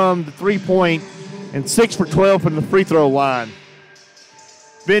 from the three-point, and 6 for 12 from the free throw line.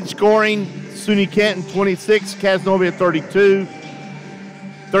 Bench scoring, SUNY Canton 26, Cazenovia 32.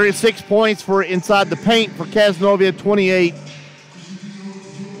 36 points for inside the paint for Cazenovia, 28.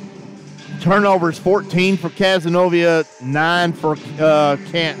 Turnovers, 14 for Cazenovia, 9 for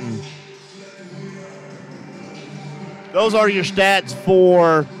Canton. Those are your stats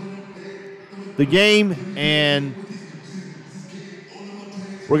for the game, and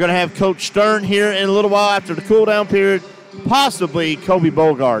we're going to have Coach Stern here in a little while after the cool-down period, possibly Kobe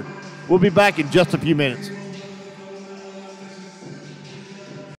Bogard. We'll be back in just a few minutes.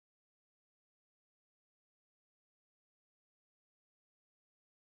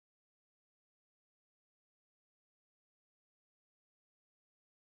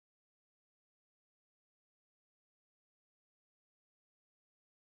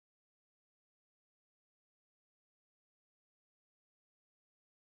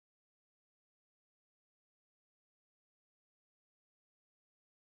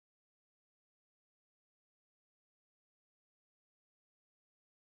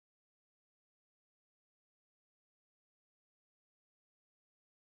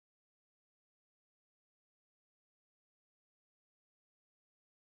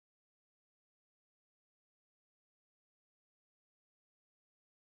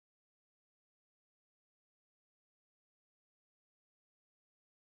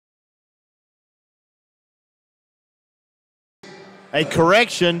 A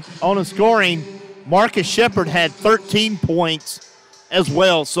correction on the scoring, Marcus Shepard had 13 points as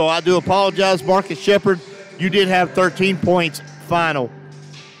well. So I do apologize, Marcus Shepard. You did have 13 points final.